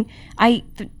 because I mean,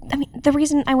 the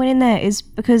reason I went in there is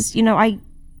because I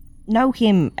know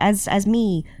him as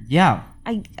me. Yeah.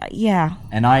 Yeah.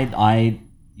 And I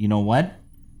you know what?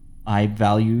 I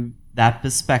value that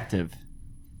perspective.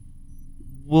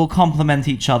 We'll complement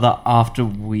each other after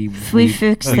we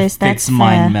fix this. That's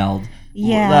mind fair. meld.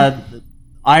 Yeah.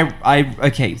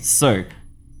 Okay, so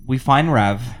we find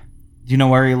Rav. Do you know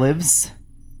where he lives?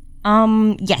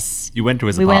 Yes. You went to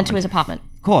his We apartment. went to his apartment.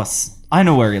 Of course. I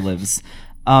know where he lives.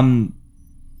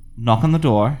 Knock on the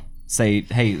door. Say,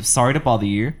 hey, sorry to bother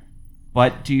you,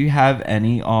 but do you have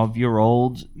any of your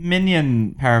old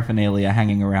minion paraphernalia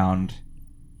hanging around?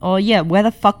 Oh yeah, where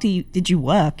the fuck did you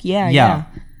work? Yeah. Yeah.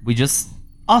 We just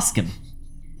ask him.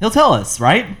 He'll tell us,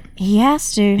 right? He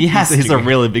has to. He has He's to. a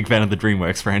really big fan of the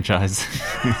DreamWorks franchise.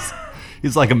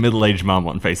 He's like a middle-aged mum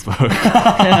on Facebook.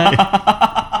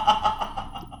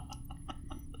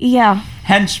 Yeah.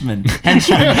 Henchman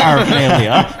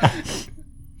paraphernalia.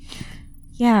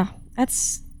 Yeah.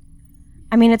 That's.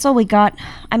 I mean, it's all we got.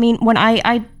 I mean, when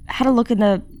I had a look in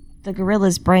the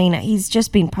gorilla's brain, he's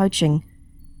just been poaching,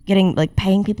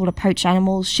 paying people to poach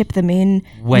animals, ship them in.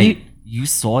 Wait, you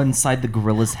saw inside the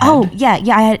gorilla's head? Oh,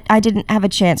 yeah. I didn't have a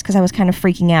chance because I was kind of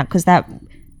freaking out because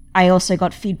I also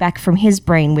got feedback from his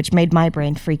brain, which made my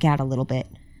brain freak out a little bit.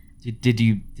 Did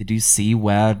you see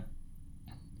where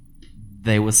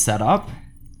they were set up?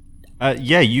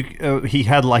 He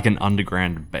had like an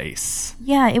underground base.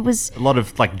 Yeah, it was. A lot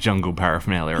of like jungle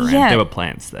paraphernalia around. Yeah. There were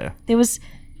plants there. It was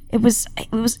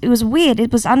weird.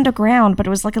 It was underground, but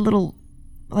it was like a little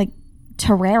like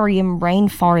terrarium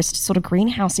rainforest sort of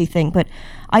greenhousey thing. But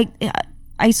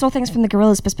I saw things from the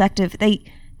gorilla's perspective.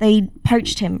 They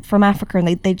poached him from Africa and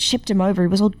they shipped him over. He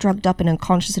was all drugged up and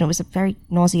unconscious, and it was a very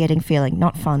nauseating feeling,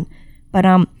 not fun.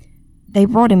 But they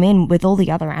brought him in with all the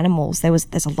other animals.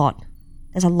 There's a lot.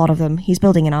 There's a lot of them. He's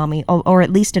building an army, or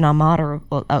at least an armada,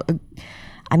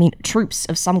 troops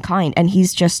of some kind, and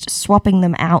he's just swapping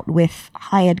them out with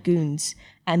hired goons.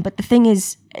 But the thing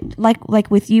is, like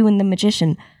with you and the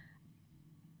magician,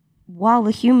 while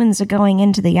the humans are going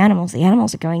into the animals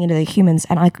are going into the humans,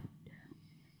 and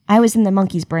I was in the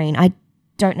monkey's brain. I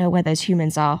don't know where those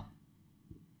humans are.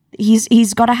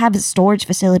 He's got to have a storage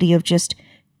facility of just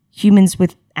humans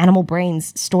with animal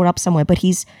brains stored up somewhere, but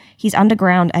he's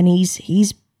underground and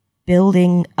he's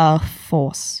building a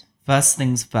force. First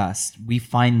things first, we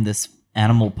find this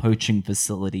animal poaching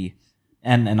facility,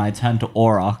 and I turn to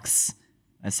Aurochs.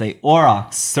 I say,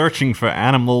 Aurochs, Searching for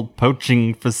animal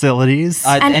poaching facilities.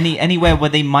 anywhere where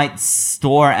they might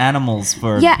store animals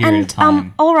for a period of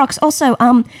time. Aurochs also,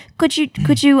 could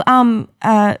you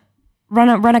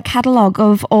run a catalog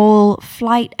of all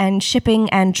flight and shipping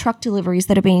and truck deliveries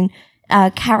that have been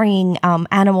carrying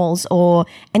animals, or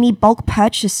any bulk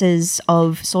purchases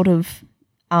of sort of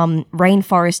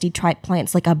rainforesty type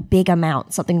plants, like a big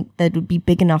amount, something that would be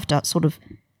big enough to sort of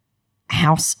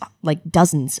house like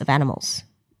dozens of animals.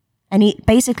 And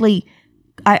basically,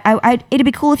 it'd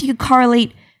be cool if you could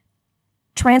correlate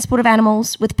transport of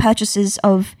animals with purchases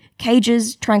of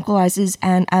cages, tranquilizers,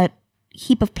 and a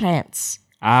heap of plants.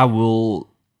 I will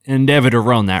endeavor to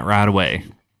run that right away.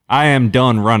 I am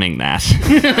done running that.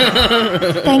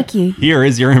 Thank you. Here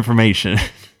is your information.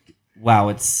 Wow,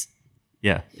 it's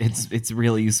Yeah. It's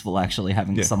really useful actually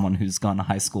having someone who's gone to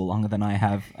high school longer than I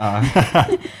have.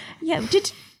 Yeah,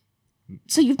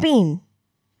 so you've been?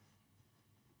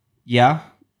 Yeah,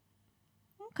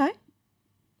 Okay.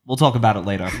 we'll talk about it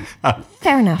later.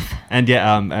 Fair enough. And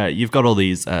you've got all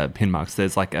these pin marks.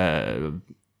 There's there's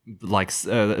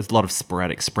a lot of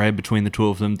sporadic spread between the two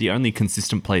of them. The only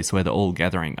consistent place where they're all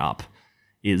gathering up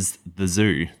is the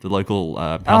zoo, the local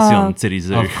Halcyon City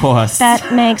Zoo. Of course.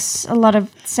 That makes a lot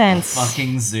of sense.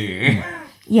 Fucking zoo.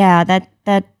 Yeah,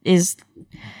 that is...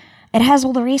 It has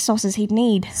all the resources he'd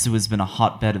need. Zoo has been a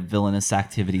hotbed of villainous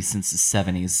activity since the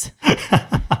 70s.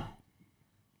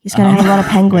 He's gonna have a lot of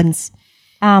penguins.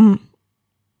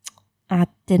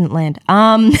 Didn't land.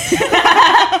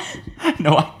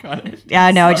 No, I got it. Yeah,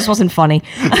 no, it just wasn't funny.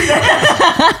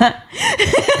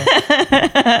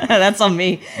 That's on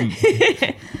me.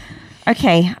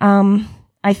 Okay,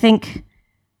 I think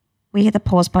we hit the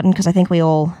pause button because I think we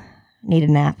all need a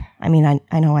nap. I mean,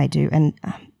 I know I do, and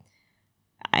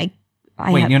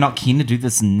Wait, you're not keen to do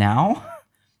this now?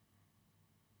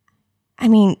 I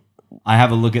mean, I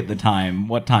have a look at the time.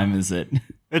 What time is it?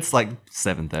 It's like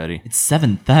 7:30. It's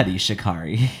 7:30,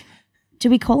 Shikari.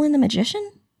 do we call in the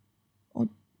magician?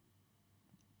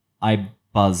 I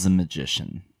buzz a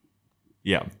magician.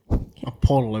 Yeah. A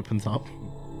portal opens up.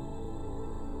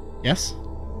 Yes?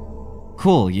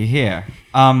 Cool, you're here.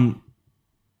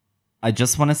 I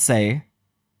just want to say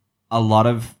a lot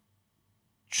of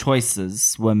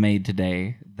choices were made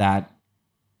today that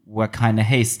were kind of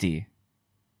hasty.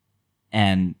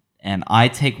 And I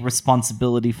take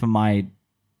responsibility for my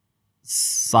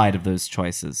side of those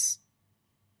choices.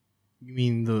 You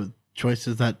mean the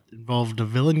choices that involved a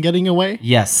villain getting away?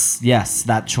 Yes,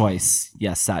 that choice.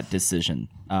 Yes, that decision.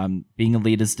 Being a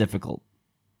lead is difficult.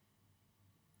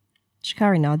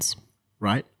 Shikari nods.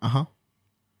 Right. Uh-huh.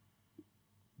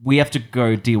 We have to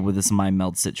go deal with this mind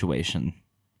meld situation.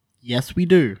 Yes, we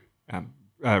do.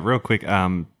 Real quick, how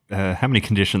many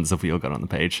conditions have we all got on the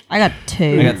page? I got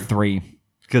 2. I got 3.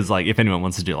 Because if anyone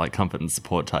wants to do comfort and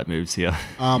support type moves here,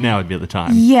 now would be the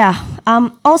time. Yeah.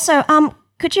 Also,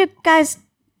 could you guys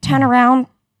turn around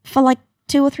for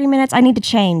 2 or 3 minutes? I need to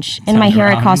change in my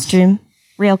hero around. costume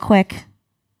real quick.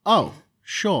 Oh,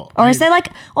 sure. Or is there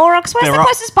Aurochs, where's There the are-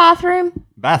 closest bathroom?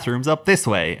 Bathroom's up this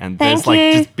way, and Thank there's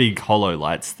you. just big hollow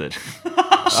lights that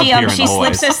She in the slips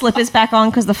hallways. her slippers back on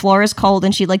because the floor is cold,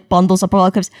 and she like bundles up all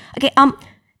her clothes. Okay,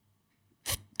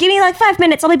 give me like 5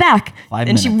 minutes. I'll be back. 5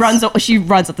 and she minutes.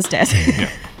 runs up the stairs.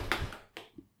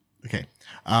 Okay.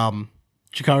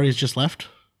 Chikari has just left.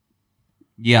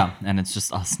 Yeah, and it's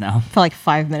just us now. For like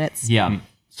 5 minutes. Yeah.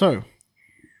 So,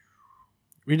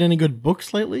 read any good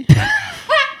books lately?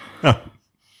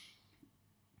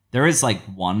 There is like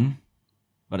one,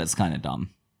 but it's kind of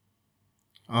dumb.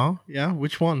 Oh, yeah.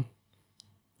 Which one?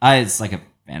 It's like a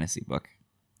fantasy book.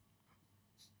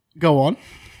 Go on.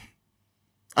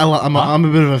 I'm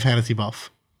a bit of a fantasy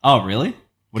buff. Oh, really?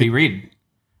 What do you read?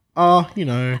 You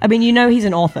know. I mean, you know he's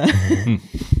an author.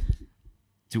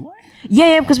 Do I?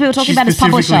 Yeah, because we were talking She about his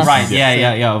publisher. specifically-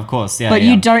 Right. Yeah. Of course. Yeah. But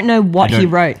yeah. you don't know what he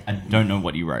wrote. I don't know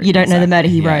what he wrote. You don't know the murder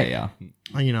he wrote. Yeah.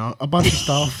 You know, a bunch of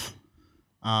stuff.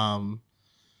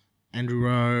 Andrew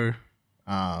Rowe,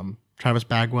 Travis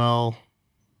Bagwell,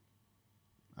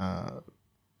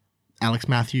 Alex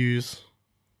Matthews.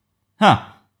 Huh.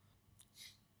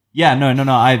 Yeah. No.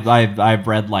 I've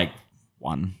read like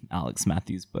one Alex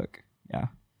Matthews book. Yeah.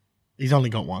 He's only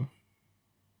got one.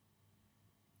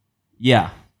 Yeah.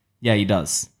 Yeah. He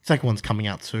does. Second one's coming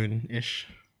out soon-ish.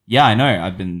 Yeah. I know.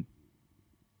 I've been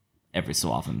every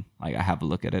so often. Like I have a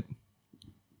look at it.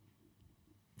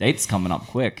 Date's coming up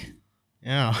quick.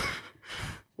 Yeah.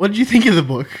 What did you think of the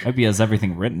book? Hope he has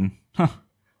everything written.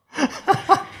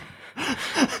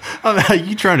 Are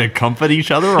you trying to comfort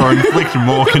each other or inflict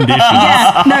more conditions?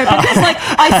 Yeah, no, because like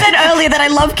I said earlier that I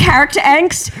love character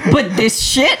angst, but this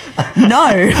shit,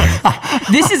 no.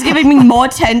 This is giving me more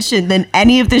tension than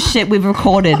any of the shit we've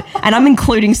recorded, and I'm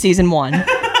including season 1.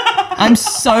 I'm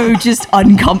so just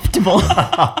uncomfortable.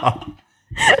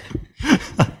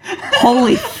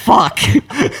 Holy fuck.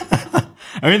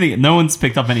 I don't think no one's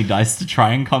picked up any dice to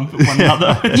try and comfort one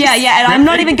another. Yeah, and I'm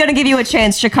not even going to give you a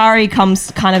chance. Shikari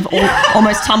comes kind of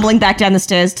almost tumbling back down the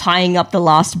stairs, tying up the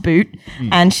last boot.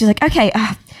 And she's like, okay,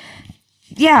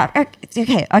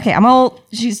 okay.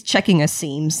 She's checking her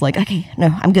seams. Like, okay,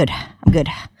 no, I'm good.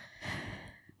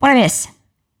 What I miss?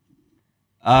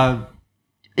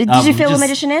 Did you fill the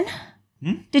magician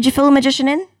in? Did you fill the magician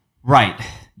in? Right.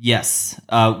 Yes.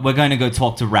 We're going to go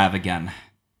talk to Rav again.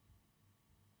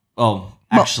 Oh,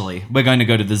 actually, we're going to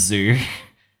go to the zoo.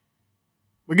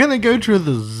 We're gonna go to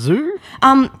the zoo?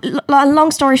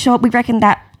 Long story short, we reckon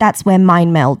that's where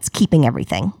Mind Meld's keeping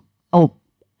everything. Oh,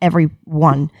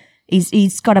 everyone.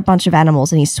 He's got a bunch of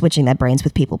animals and he's switching their brains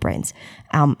with people brains,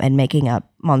 and making a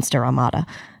monster armada.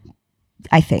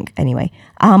 I think, anyway.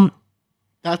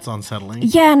 That's unsettling.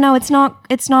 Yeah, no, it's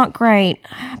not great.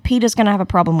 Peter's gonna have a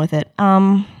problem with it.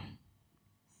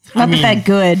 Not that they're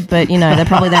good, but you know, they're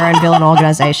probably their own villain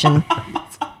organization.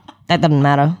 That doesn't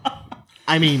matter.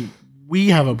 I mean, we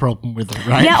have a problem with it,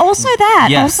 right? Yeah, also that.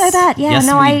 Yes. Yeah, Yes,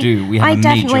 no, we I do. We have I a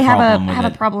definitely major problem with have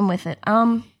it. a problem with it.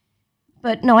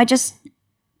 But no, I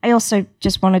also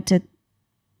just wanted to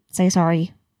say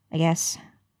sorry, I guess.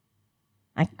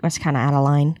 I was kind of out of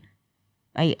line.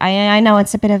 I know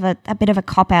it's a bit of a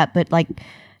cop out, but like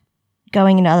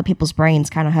going into other people's brains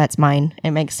kind of hurts mine.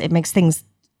 It makes things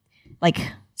like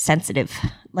sensitive.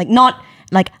 Like not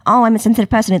like, oh, I'm a sensitive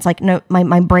person. It's like, no,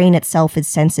 my brain itself is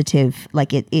sensitive.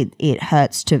 Like it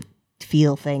hurts to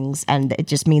feel things, and it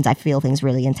just means I feel things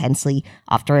really intensely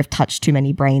after I've touched too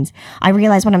many brains. I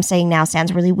realize what I'm saying now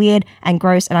sounds really weird and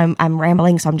gross, and I'm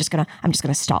rambling, so I'm just gonna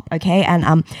stop, okay?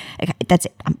 And okay, that's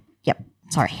it. Yep,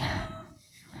 sorry.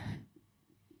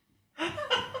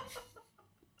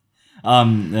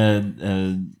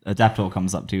 Adaptor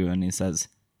comes up to you and he says,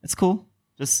 "It's cool.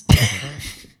 Just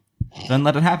don't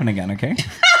let it happen again, okay?"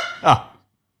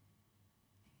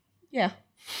 Yeah.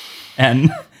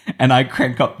 And I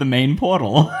crank up the main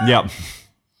portal. Yep.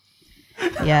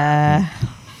 Yeah.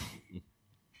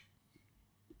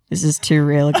 This is too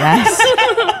real, guys.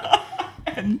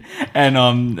 And I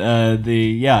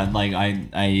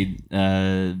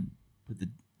put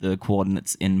the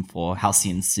coordinates in for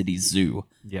Halcyon City Zoo.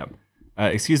 Yep.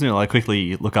 Excuse me while I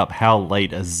quickly look up how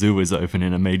late a zoo is open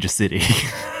in a major city.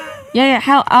 Yeah.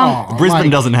 How? Brisbane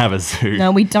like- doesn't have a zoo.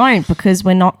 No, we don't, because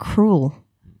we're not cruel.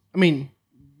 I mean,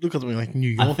 look at something like New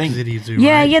York think- City Zoo.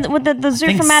 Yeah, right? yeah. The I zoo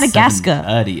think from Madagascar.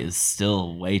 7:30 is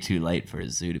still way too late for a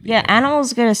zoo to be. Yeah, open.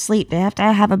 animals go to sleep. They have to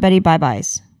have a Betty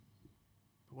bye-byes.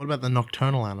 What about the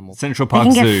nocturnal animals? Central They Park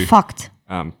can get Zoo. fucked.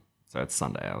 So it's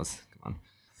Sunday hours. Come on.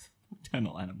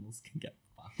 Nocturnal animals can get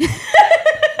fucked.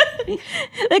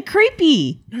 They're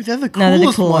creepy. No, they're the coolest, No, they're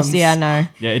the coolest. ones. Yeah, no.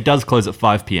 Yeah, it does close at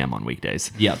 5 p.m. on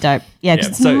weekdays. Yeah. Dope. Yeah, because Yeah,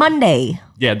 it's so- Monday.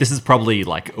 Yeah, this is probably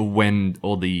like when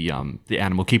all the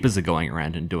animal keepers are going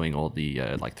around and doing all the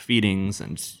like the feedings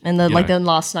and the you like know, the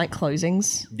last night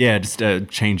closings. yeah, just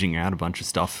changing out a bunch of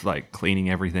stuff, like cleaning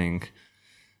everything.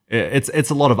 It's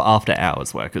a lot of after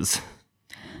hours workers.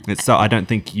 So I don't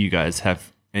think you guys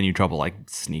have any trouble like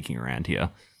sneaking around here.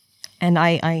 And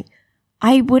I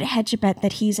would hedge a bet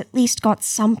that he's at least got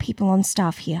some people on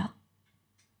staff here.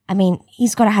 I mean,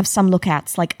 he's got to have some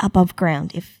lookouts like above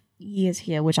ground if he is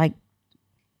here, which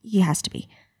he has to be.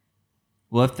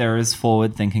 Well, if they're as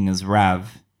forward thinking as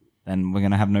Rav, then we're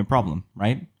gonna have no problem,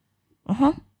 right?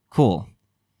 Cool.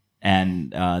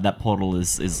 And that portal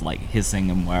is like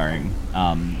hissing and whirring,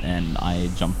 and I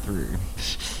jump through.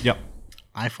 Yep.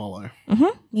 I follow.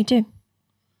 Me too.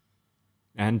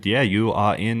 And yeah, you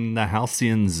are in the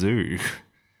Halcyon Zoo.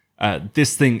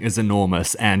 This thing is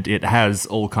enormous, and it has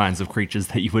all kinds of creatures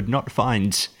that you would not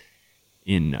find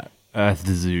in Earth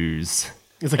zoos.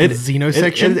 It's like a Xeno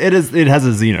section. It has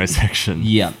a Xeno section.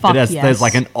 Yeah. Fuck There's yes.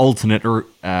 like an alternate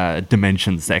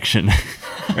dimension section.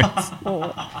 Is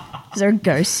there a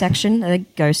ghost section? Are there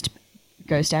ghost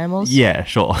animals? Yeah,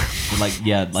 sure.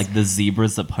 like the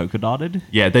zebras are polka dotted.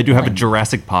 Yeah, they do have a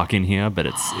Jurassic Park in here, but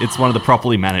it's one of the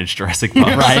properly managed Jurassic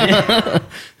Parks. Right.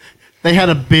 They had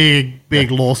a big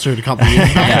lawsuit a couple of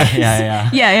years ago. yeah.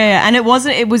 Yeah. And it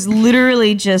was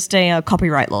literally just a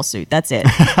copyright lawsuit. That's it.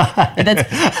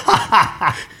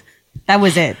 That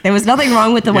was it. There was nothing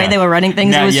wrong with the way Yeah. they were running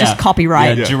things. It was just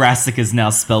copyright. Yeah, Jurassic is now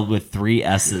spelled with 3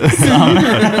 S's.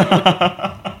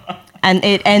 And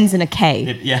it ends in a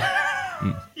K. Yeah.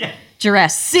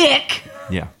 Jurassic.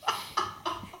 Yeah.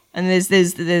 And there's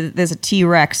a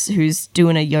T-Rex who's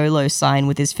doing a YOLO sign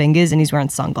with his fingers, and he's wearing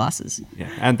sunglasses. Yeah.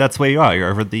 And that's where you are. You're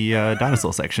over at the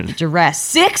dinosaur section.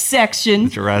 Jurassic section.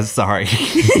 Sorry.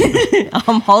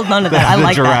 I'm holding on to that. I The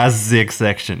like that. Jurassic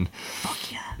section. Fuck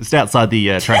yeah. Just outside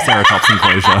the Triceratops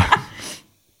enclosure.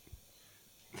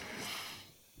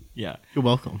 Yeah. You're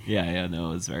welcome. Yeah, no,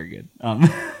 it was very good.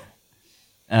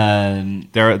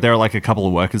 There are like a couple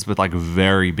of workers with like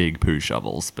very big poo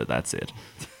shovels, but that's it.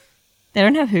 They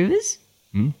don't have hoovers?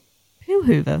 Poo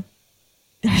Hoover.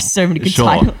 There are so many good Sure.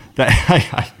 titles.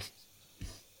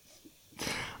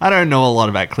 I don't know a lot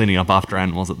about cleaning up after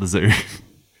animals at the zoo.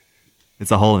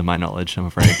 It's a hole in my knowledge, I'm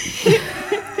afraid.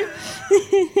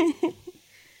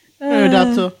 Hey,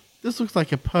 Adapter, this looks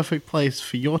like a perfect place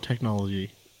for your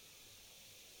technology.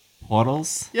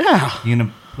 portals. Yeah. You're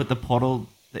gonna put the portal.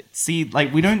 See,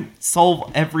 like we don't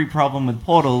solve every problem with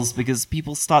portals because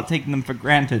people start taking them for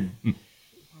granted. I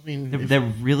mean, if They're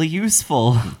really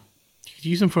useful, you could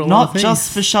use them for a lot of not things.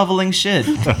 just for shoveling shit.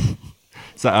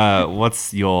 So,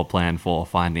 what's your plan for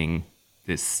finding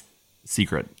this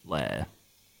secret lair?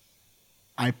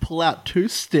 I pull out 2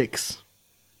 sticks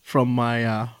from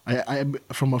my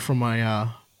from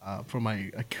my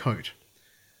coat,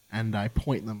 and I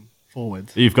point them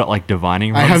forwards. You've got like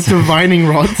divining I have rods. divining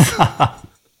rods,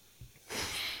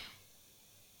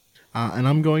 and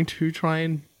I'm going to try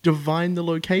and divine the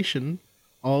location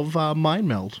of Mind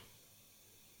Meld.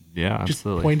 Yeah, Just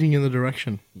absolutely. pointing in the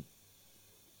direction.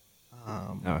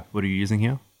 Oh, what are you using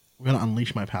here? I'm going to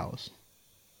unleash my powers.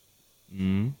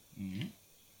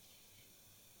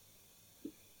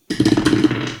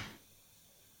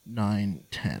 9,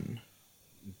 10.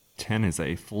 10 is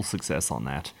a full success on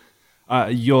that.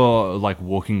 You're like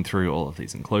walking through all of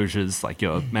these enclosures, like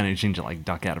you're managing to like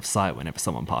duck out of sight whenever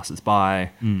someone passes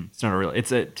by. It's not a real.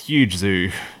 It's a huge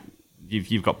zoo.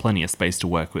 You've got plenty of space to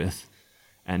work with,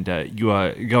 and you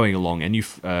are going along, and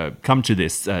you've come to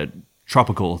this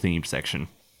tropical themed section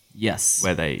Yes.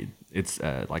 where it's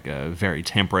like a very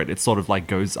temperate. It sort of like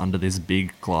goes under this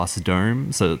big glass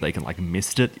dome so that they can like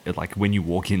mist it. Like when you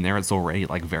walk in there, it's already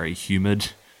like very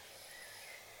humid,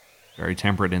 very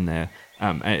temperate in there.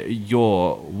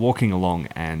 You're walking along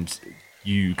and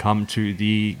you come to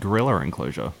the gorilla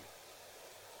enclosure.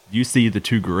 You see the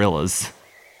 2 gorillas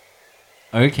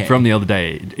Okay. from the other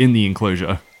day in the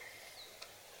enclosure.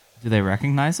 Do they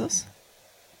recognize us?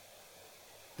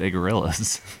 They're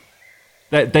gorillas.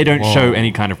 They don't show Whoa.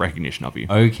 any kind of recognition of you.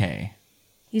 Okay.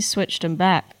 He's switched them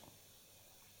back.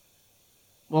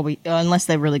 Well, unless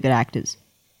they're really good actors.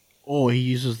 Or he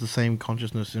uses the same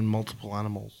consciousness in multiple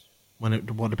animals,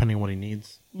 depending on what he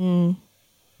needs.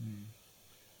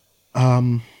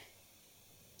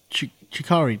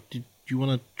 Chikari, did you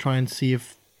want to try and see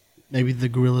if maybe the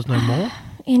gorillas know more?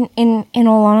 In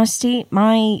all honesty,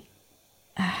 my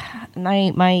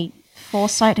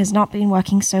foresight has not been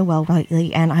working so well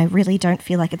lately, and I really don't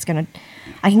feel like it's gonna.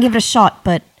 I can give it a shot,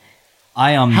 but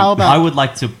How about- I would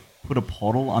like to put a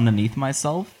portal underneath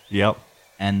myself Yep.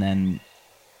 and then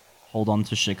hold on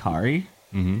to Shikari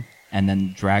and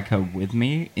then drag her with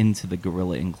me into the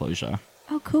gorilla enclosure.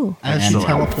 Oh, cool. As she And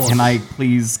teleports. can I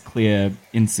please clear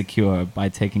insecure by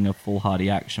taking a foolhardy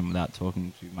action without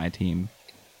talking to my team?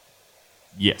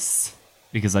 Yes.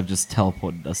 Because I've just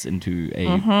teleported us into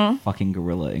a fucking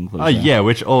gorilla enclosure. Oh, yeah,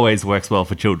 which always works well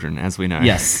for children, as we know.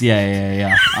 Yes,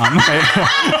 yeah.